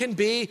and what can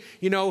be.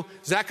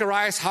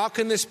 Zacharias, how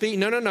can this be?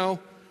 No.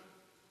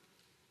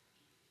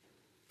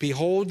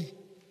 Behold,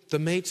 the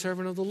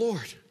maidservant of the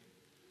Lord.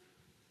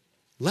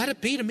 Let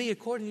it be to me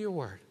according to your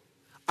word.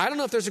 I don't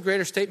know if there's a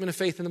greater statement of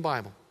faith in the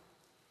Bible.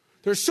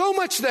 There's so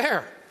much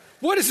there.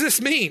 What does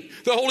this mean?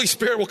 The Holy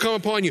Spirit will come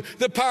upon you.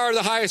 The power of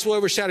the highest will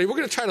overshadow you. We're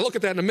going to try to look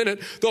at that in a minute.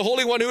 The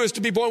Holy One who is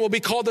to be born will be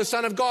called the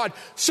Son of God.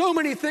 So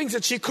many things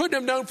that she couldn't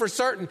have known for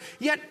certain.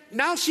 Yet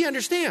now she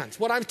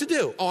understands what I'm to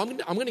do. Oh, I'm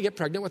going to get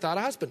pregnant without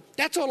a husband.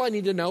 That's all I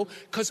need to know,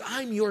 because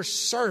I'm your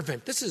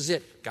servant. This is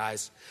it,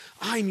 guys.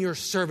 I'm your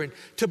servant.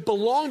 To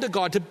belong to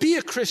God, to be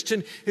a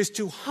Christian, is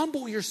to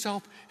humble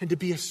yourself and to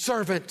be a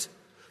servant.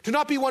 To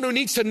not be one who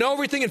needs to know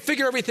everything and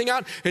figure everything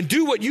out and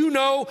do what you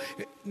know.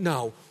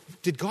 No.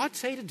 Did God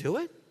say to do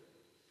it?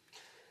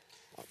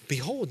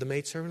 Behold, the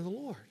maidservant of the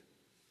Lord.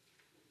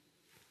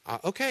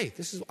 Okay,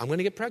 I'm going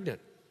to get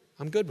pregnant.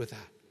 I'm good with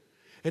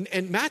that.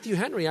 And Matthew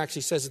Henry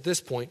actually says at this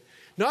point,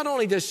 not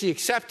only does she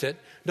accept it,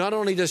 not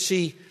only does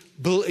she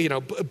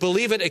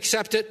believe it,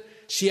 accept it,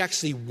 she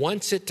actually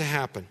wants it to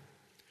happen.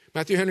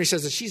 Matthew Henry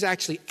says that she's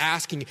actually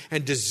asking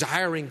and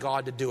desiring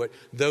God to do it,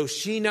 though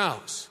she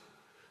knows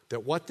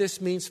that what this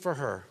means for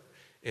her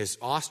is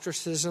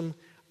ostracism,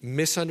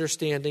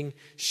 misunderstanding,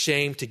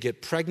 shame, to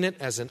get pregnant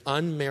as an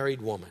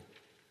unmarried woman.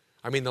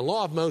 I mean, the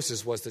law of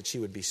Moses was that she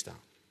would be stoned.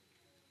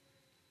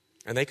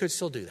 And they could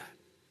still do that.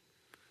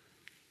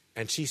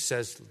 And she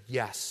says,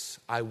 yes,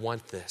 I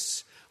want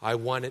this. I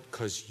want it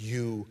because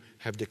you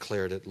have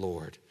declared it,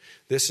 Lord.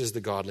 This is the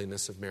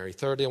godliness of Mary.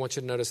 Thirdly, I want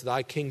you to notice,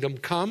 thy kingdom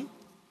come.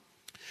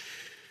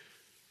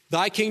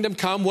 Thy kingdom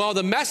come. Well,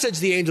 the message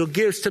the angel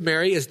gives to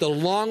Mary is the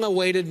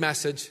long-awaited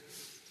message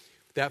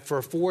that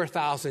for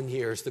 4,000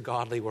 years the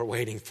godly were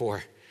waiting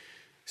for: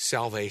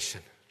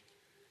 salvation.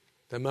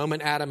 The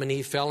moment Adam and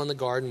Eve fell in the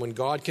garden, when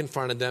God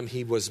confronted them,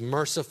 he was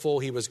merciful,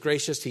 he was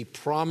gracious, he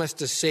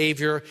promised a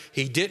Savior.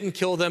 He didn't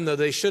kill them, though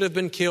they should have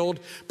been killed,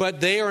 but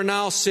they are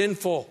now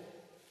sinful,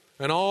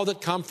 and all that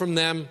come from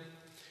them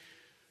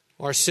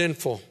are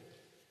sinful.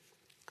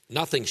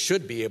 Nothing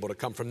should be able to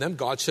come from them.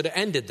 God should have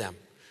ended them.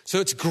 So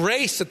it's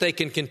grace that they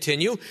can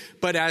continue,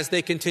 but as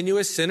they continue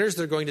as sinners,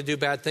 they're going to do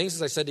bad things.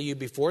 As I said to you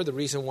before, the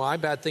reason why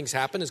bad things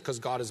happen is because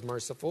God is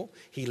merciful.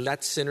 He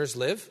lets sinners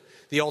live.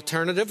 The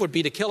alternative would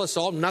be to kill us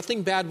all.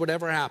 Nothing bad would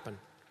ever happen.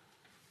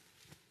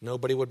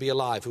 Nobody would be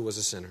alive who was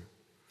a sinner.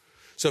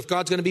 So if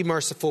God's going to be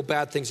merciful,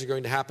 bad things are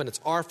going to happen. It's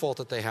our fault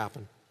that they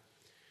happen.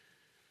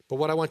 But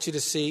what I want you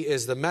to see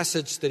is the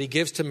message that he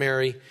gives to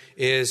Mary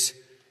is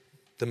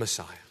the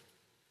Messiah.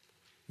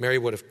 Mary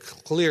would have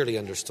clearly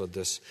understood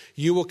this.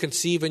 You will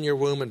conceive in your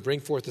womb and bring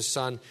forth a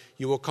son.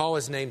 You will call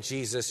his name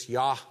Jesus,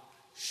 Yahshua,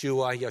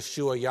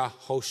 Yeshua,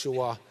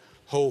 Yahoshua,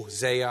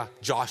 Hosea,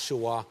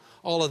 Joshua.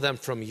 All of them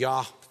from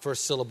Yah,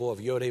 first syllable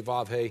of Yod,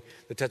 Vav, He,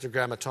 the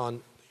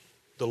tetragrammaton,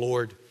 the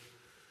Lord.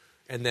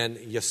 And then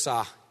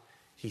Yasah,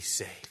 he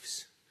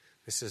saves.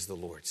 This is the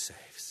Lord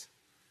saves.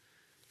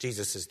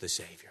 Jesus is the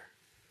Savior.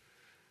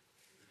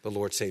 The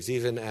Lord saves.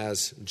 Even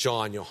as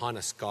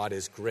Johannes, God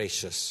is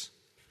gracious.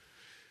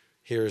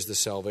 Here is the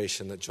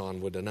salvation that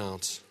John would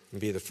announce and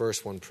be the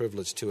first one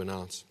privileged to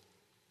announce.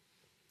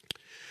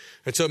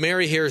 And so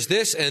Mary hears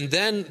this, and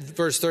then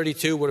verse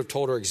 32 would have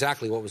told her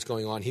exactly what was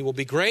going on. He will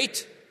be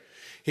great.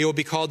 He will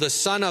be called the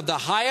Son of the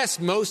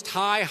Highest, Most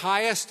High,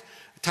 highest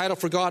title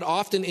for God.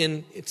 Often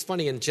it's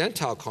funny, in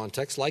Gentile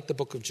context, like the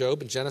book of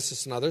Job and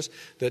Genesis and others,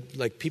 that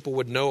like people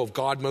would know of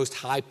God Most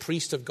High,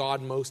 priest of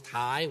God Most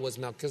High was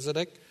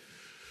Melchizedek.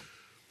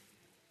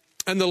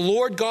 And the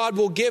Lord God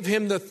will give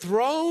him the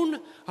throne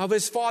of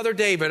his father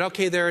David.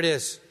 Okay, there it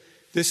is.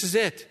 This is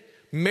it.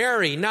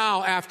 Mary,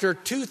 now after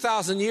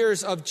 2,000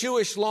 years of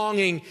Jewish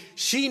longing,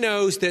 she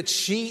knows that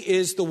she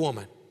is the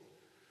woman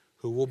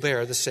who will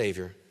bear the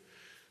Savior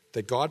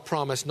that God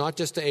promised not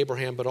just to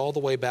Abraham, but all the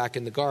way back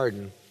in the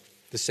garden,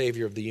 the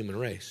Savior of the human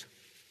race.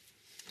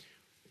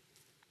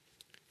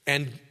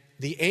 And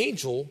the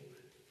angel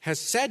has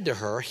said to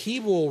her, he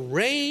will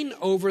reign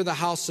over the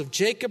house of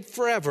Jacob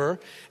forever,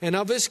 and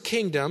of his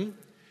kingdom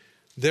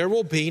there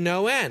will be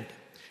no end.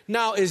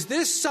 Now, is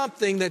this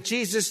something that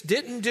Jesus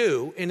didn't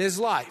do in his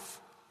life?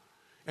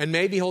 And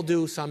maybe he'll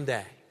do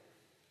someday.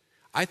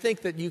 I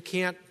think that you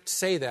can't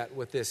say that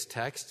with this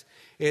text.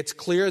 It's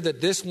clear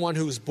that this one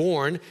who's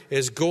born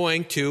is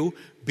going to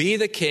be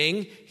the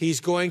king.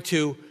 He's going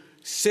to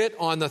sit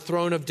on the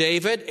throne of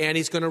David, and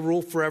he's going to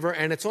rule forever.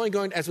 And it's only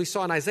going, as we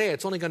saw in Isaiah,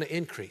 it's only going to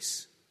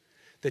increase.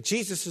 That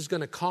Jesus is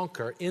going to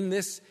conquer in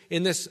this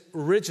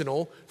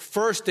original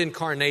first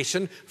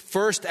incarnation,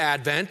 first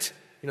advent.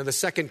 The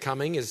second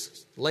coming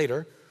is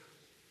later.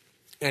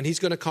 And he's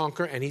going to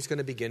conquer, and he's going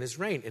to begin his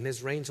reign. And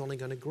his reign's only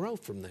going to grow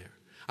from there.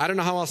 I don't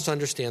know how else to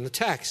understand the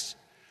text.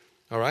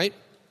 All right?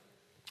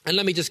 And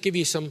let me just give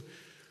you some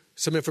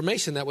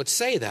information that would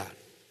say that.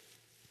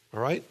 All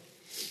right?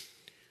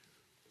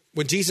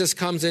 When Jesus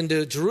comes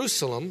into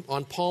Jerusalem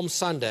on Palm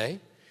Sunday,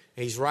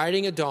 he's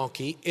riding a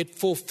donkey, it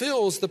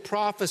fulfills the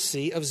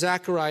prophecy of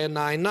Zechariah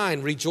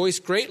 9:9. Rejoice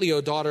greatly,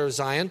 O daughter of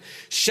Zion.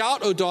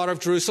 Shout, O daughter of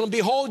Jerusalem.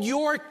 Behold,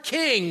 your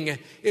king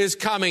is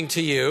coming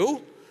to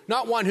you.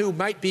 Not one who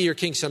might be your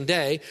king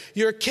someday.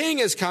 Your king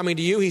is coming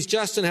to you. He's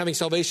just and having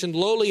salvation,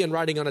 lowly and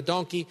riding on a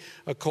donkey,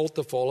 a colt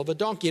the foal of a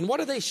donkey. And what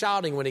are they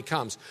shouting when he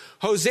comes?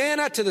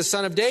 Hosanna to the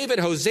Son of David.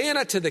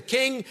 Hosanna to the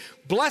King.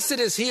 Blessed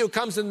is he who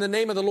comes in the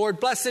name of the Lord.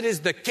 Blessed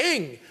is the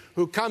King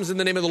who comes in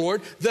the name of the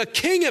Lord. The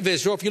King of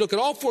Israel. If you look at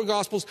all four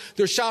Gospels,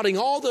 they're shouting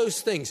all those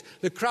things.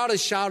 The crowd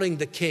is shouting,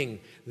 the King,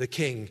 the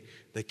King,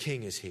 the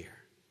King is here.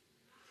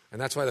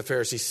 And that's why the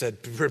Pharisees said,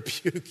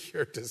 rebuke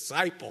your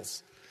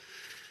disciples.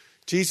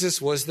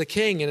 Jesus was the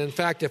king. And in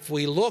fact, if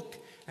we look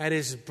at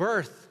his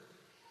birth,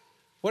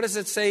 what does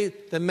it say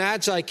the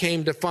Magi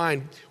came to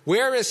find?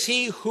 Where is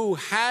he who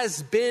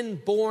has been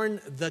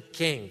born the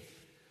king?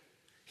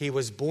 He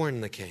was born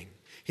the king.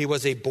 He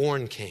was a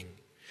born king.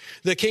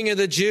 The King of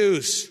the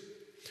Jews.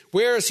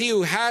 Where is he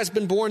who has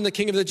been born the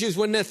King of the Jews?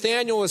 When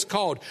Nathanael was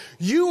called,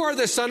 you are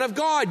the Son of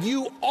God.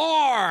 You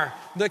are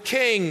the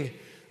King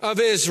of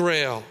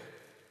Israel.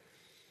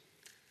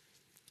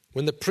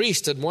 When the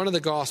priest in one of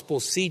the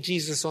Gospels see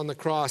Jesus on the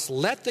cross,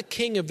 let the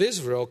King of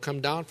Israel come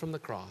down from the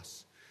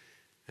cross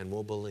and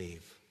we'll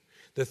believe.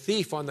 The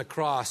thief on the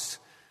cross,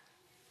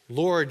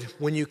 Lord,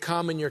 when you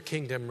come in your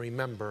kingdom,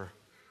 remember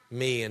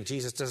me. And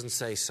Jesus doesn't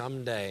say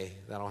someday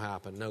that'll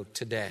happen. No,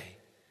 today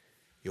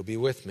you'll be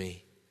with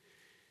me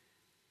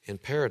in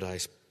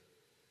paradise.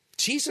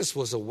 Jesus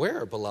was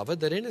aware,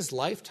 beloved, that in his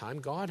lifetime,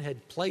 God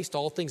had placed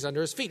all things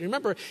under his feet.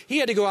 Remember, he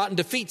had to go out and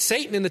defeat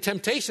Satan in the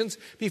temptations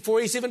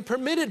before he's even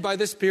permitted by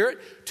the Spirit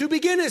to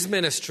begin his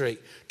ministry,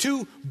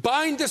 to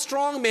bind the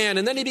strong man,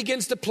 and then he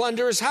begins to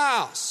plunder his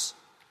house.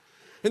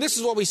 And this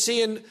is what we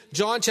see in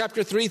John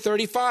chapter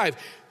 3:35.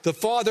 The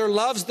Father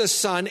loves the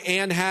Son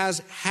and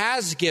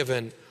has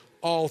given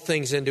all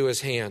things into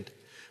his hand.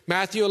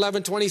 Matthew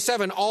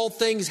 11:27, all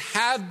things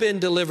have been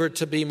delivered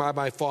to me by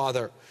my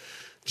Father.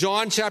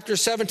 John chapter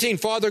 17,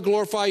 Father,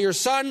 glorify your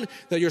Son,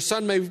 that your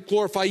Son may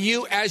glorify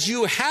you, as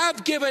you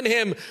have given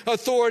him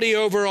authority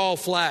over all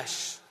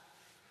flesh.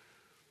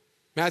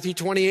 Matthew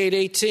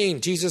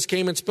 28:18, Jesus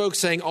came and spoke,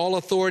 saying, all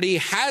authority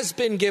has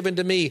been given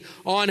to me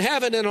on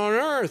heaven and on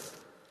earth.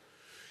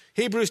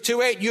 Hebrews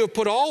 2:8, you have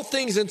put all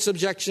things in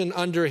subjection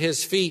under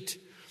his feet.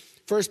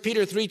 1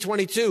 Peter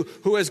 3:22,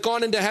 who has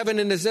gone into heaven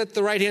and is at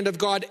the right hand of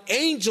God,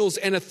 angels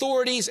and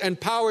authorities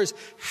and powers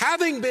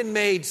having been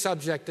made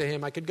subject to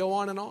him. I could go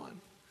on and on.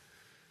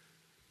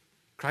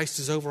 Christ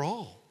is over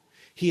all.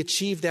 He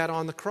achieved that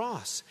on the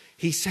cross.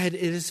 He said,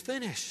 it is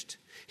finished.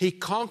 He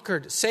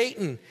conquered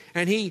Satan,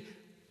 and he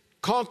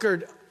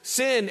conquered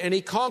sin, and he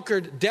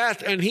conquered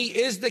death, and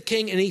he is the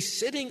king, and he's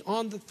sitting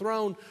on the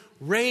throne,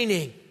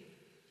 reigning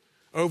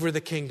over the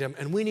kingdom,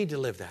 and we need to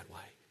live that way.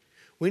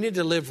 We need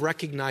to live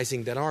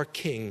recognizing that our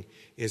king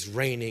is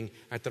reigning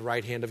at the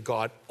right hand of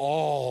God.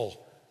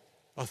 All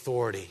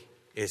authority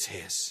is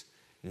his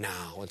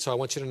now. And so I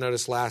want you to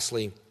notice,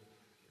 lastly,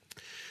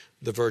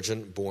 the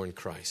virgin-born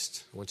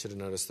Christ. I want you to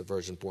notice the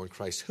virgin-born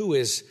Christ. Who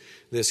is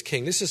this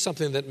king? This is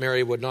something that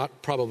Mary would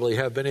not probably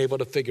have been able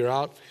to figure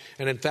out.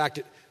 And in fact,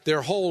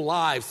 their whole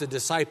lives, the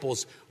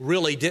disciples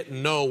really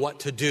didn't know what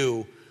to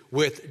do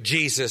with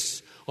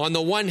Jesus. On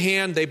the one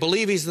hand, they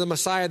believe he's the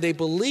Messiah. They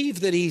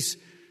believe that he's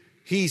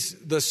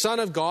the Son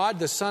of God,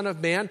 the Son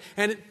of Man.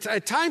 And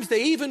at times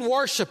they even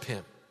worship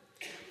him.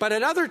 But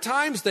at other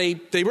times they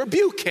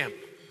rebuke him.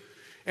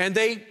 And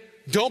they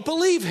don't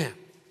believe him.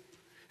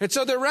 And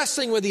so they're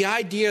wrestling with the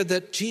idea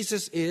that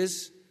Jesus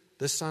is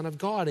the Son of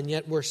God. And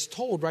yet we're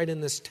told right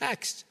in this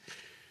text,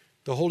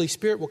 the Holy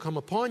Spirit will come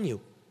upon you.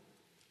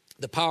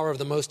 The power of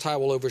the Most High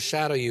will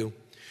overshadow you.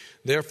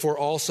 Therefore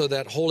also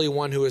that Holy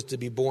One who is to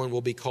be born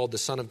will be called the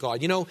Son of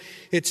God. You know,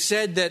 it's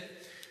said that,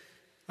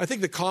 I think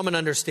the common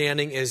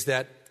understanding is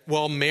that,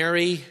 well,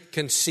 Mary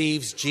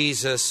conceives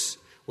Jesus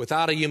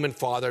without a human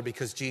father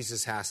because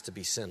Jesus has to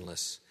be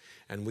sinless.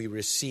 And we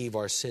receive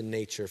our sin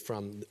nature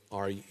from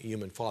our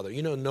human father.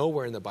 You know,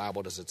 nowhere in the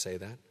Bible does it say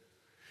that.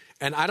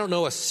 And I don't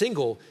know a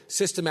single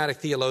systematic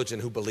theologian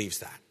who believes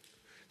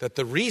that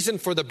the reason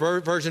for the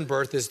virgin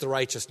birth is the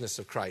righteousness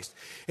of Christ.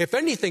 If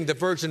anything, the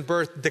virgin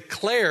birth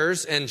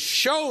declares and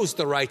shows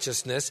the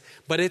righteousness,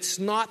 but it's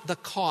not the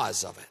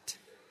cause of it.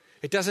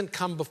 It doesn't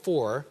come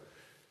before,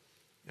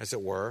 as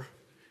it were.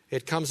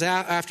 It comes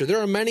after.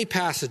 There are many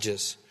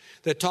passages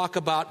that talk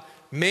about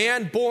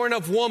man born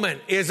of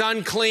woman is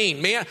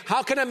unclean. Man,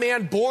 how can a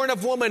man born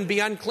of woman be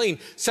unclean?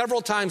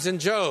 Several times in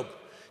Job.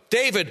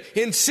 David,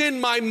 in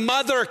sin my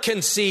mother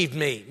conceived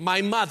me.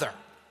 My mother.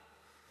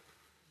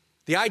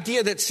 The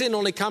idea that sin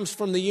only comes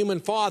from the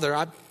human father,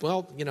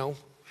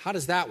 how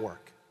does that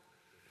work?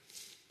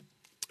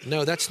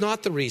 No, that's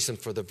not the reason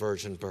for the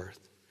virgin birth.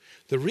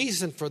 The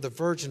reason for the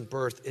virgin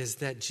birth is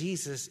that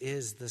Jesus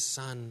is the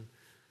Son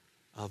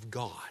of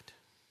God.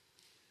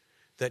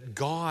 That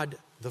God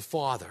the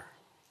Father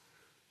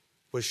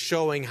was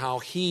showing how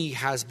he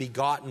has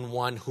begotten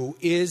one who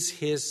is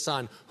his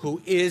Son,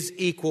 who is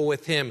equal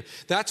with him.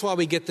 That's why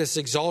we get this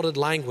exalted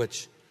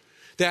language.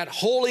 That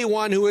Holy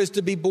One who is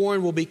to be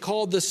born will be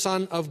called the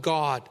Son of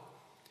God.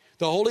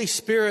 The Holy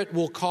Spirit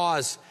will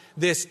cause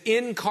this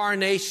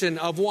incarnation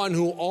of one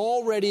who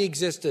already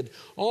existed.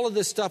 All of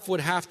this stuff would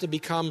have to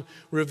become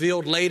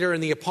revealed later,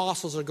 and the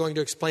apostles are going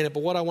to explain it.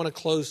 But what I want to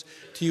close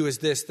to you is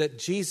this, that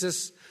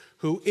Jesus,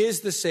 who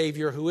is the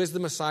Savior, who is the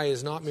Messiah,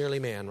 is not merely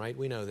man, right?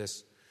 We know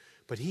this.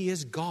 But he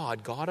is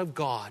God, God of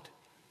God,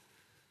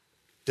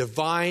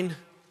 divine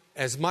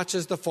as much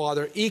as the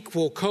Father,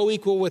 equal,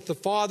 co-equal with the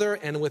Father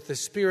and with the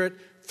Spirit,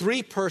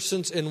 three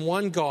persons in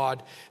one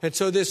God. And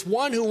so this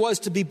one who was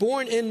to be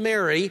born in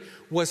Mary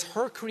was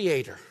her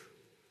creator,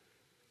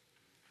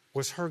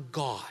 was her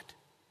God.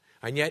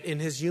 And yet in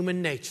his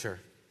human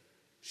nature,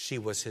 she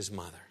was his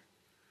mother.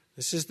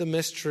 This is the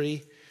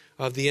mystery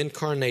of the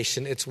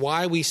incarnation. It's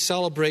why we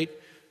celebrate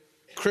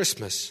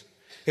Christmas.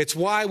 It's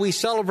why we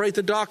celebrate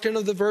the doctrine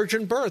of the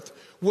virgin birth,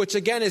 which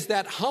again is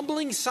that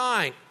humbling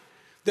sign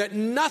that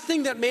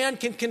nothing that man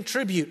can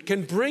contribute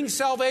can bring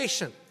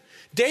salvation.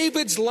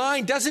 David's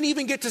line doesn't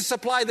even get to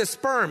supply the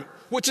sperm,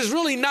 which is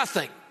really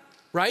nothing,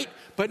 right?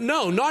 But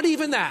no, not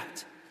even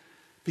that.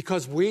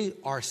 Because we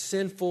are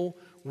sinful,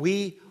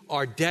 we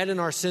are dead in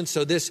our sins,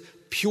 so this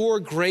pure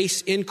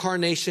grace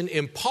incarnation,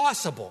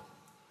 impossible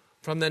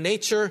from the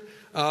nature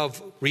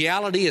of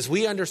reality as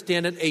we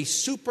understand it, a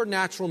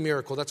supernatural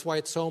miracle. That's why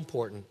it's so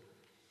important.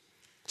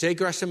 J.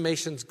 Gresham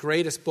Mason's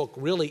greatest book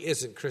really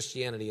isn't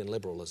Christianity and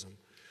Liberalism.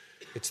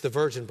 It's The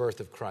Virgin Birth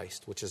of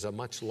Christ, which is a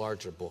much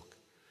larger book.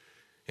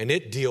 And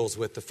it deals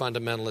with the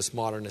fundamentalist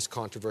modernist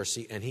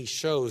controversy, and he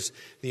shows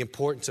the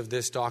importance of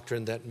this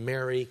doctrine that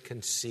Mary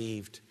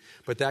conceived.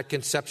 But that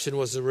conception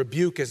was a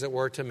rebuke, as it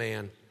were, to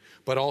man,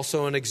 but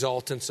also an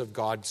exaltance of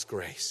God's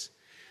grace.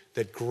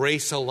 That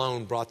grace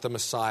alone brought the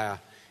Messiah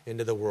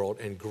into the world,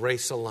 and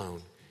grace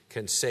alone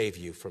can save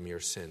you from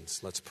your sins.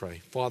 Let's pray.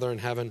 Father in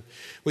heaven,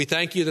 we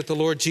thank you that the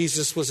Lord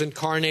Jesus was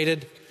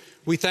incarnated.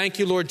 We thank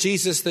you, Lord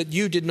Jesus, that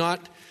you did not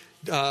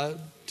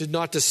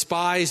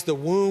despise the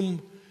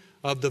womb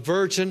of the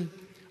virgin,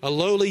 a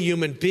lowly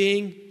human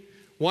being,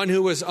 one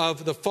who was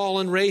of the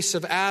fallen race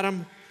of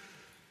Adam,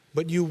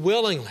 but you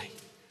willingly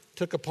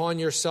took upon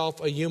yourself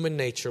a human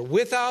nature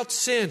without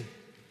sin.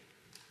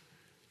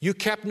 You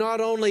kept not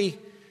only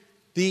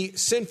the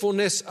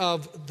sinfulness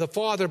of the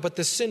father, but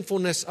the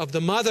sinfulness of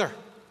the mother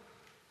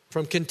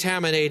from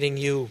contaminating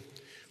you.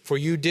 For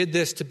you did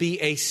this to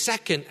be a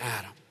second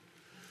Adam,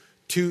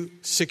 to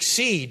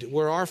succeed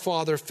where our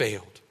father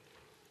failed.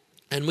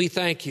 And we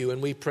thank you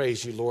and we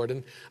praise you, Lord.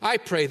 And I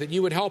pray that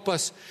you would help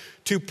us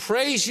to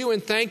praise you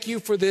and thank you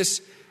for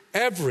this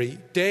every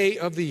day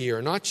of the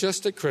year, not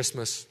just at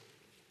Christmas,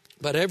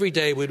 but every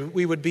day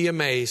we would be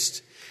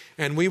amazed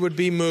and we would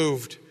be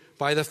moved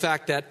by the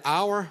fact that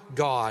our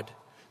God,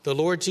 the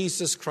Lord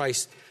Jesus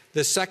Christ,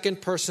 the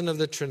second person of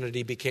the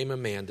Trinity, became a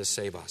man to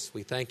save us.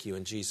 We thank you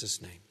in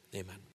Jesus' name. Amen.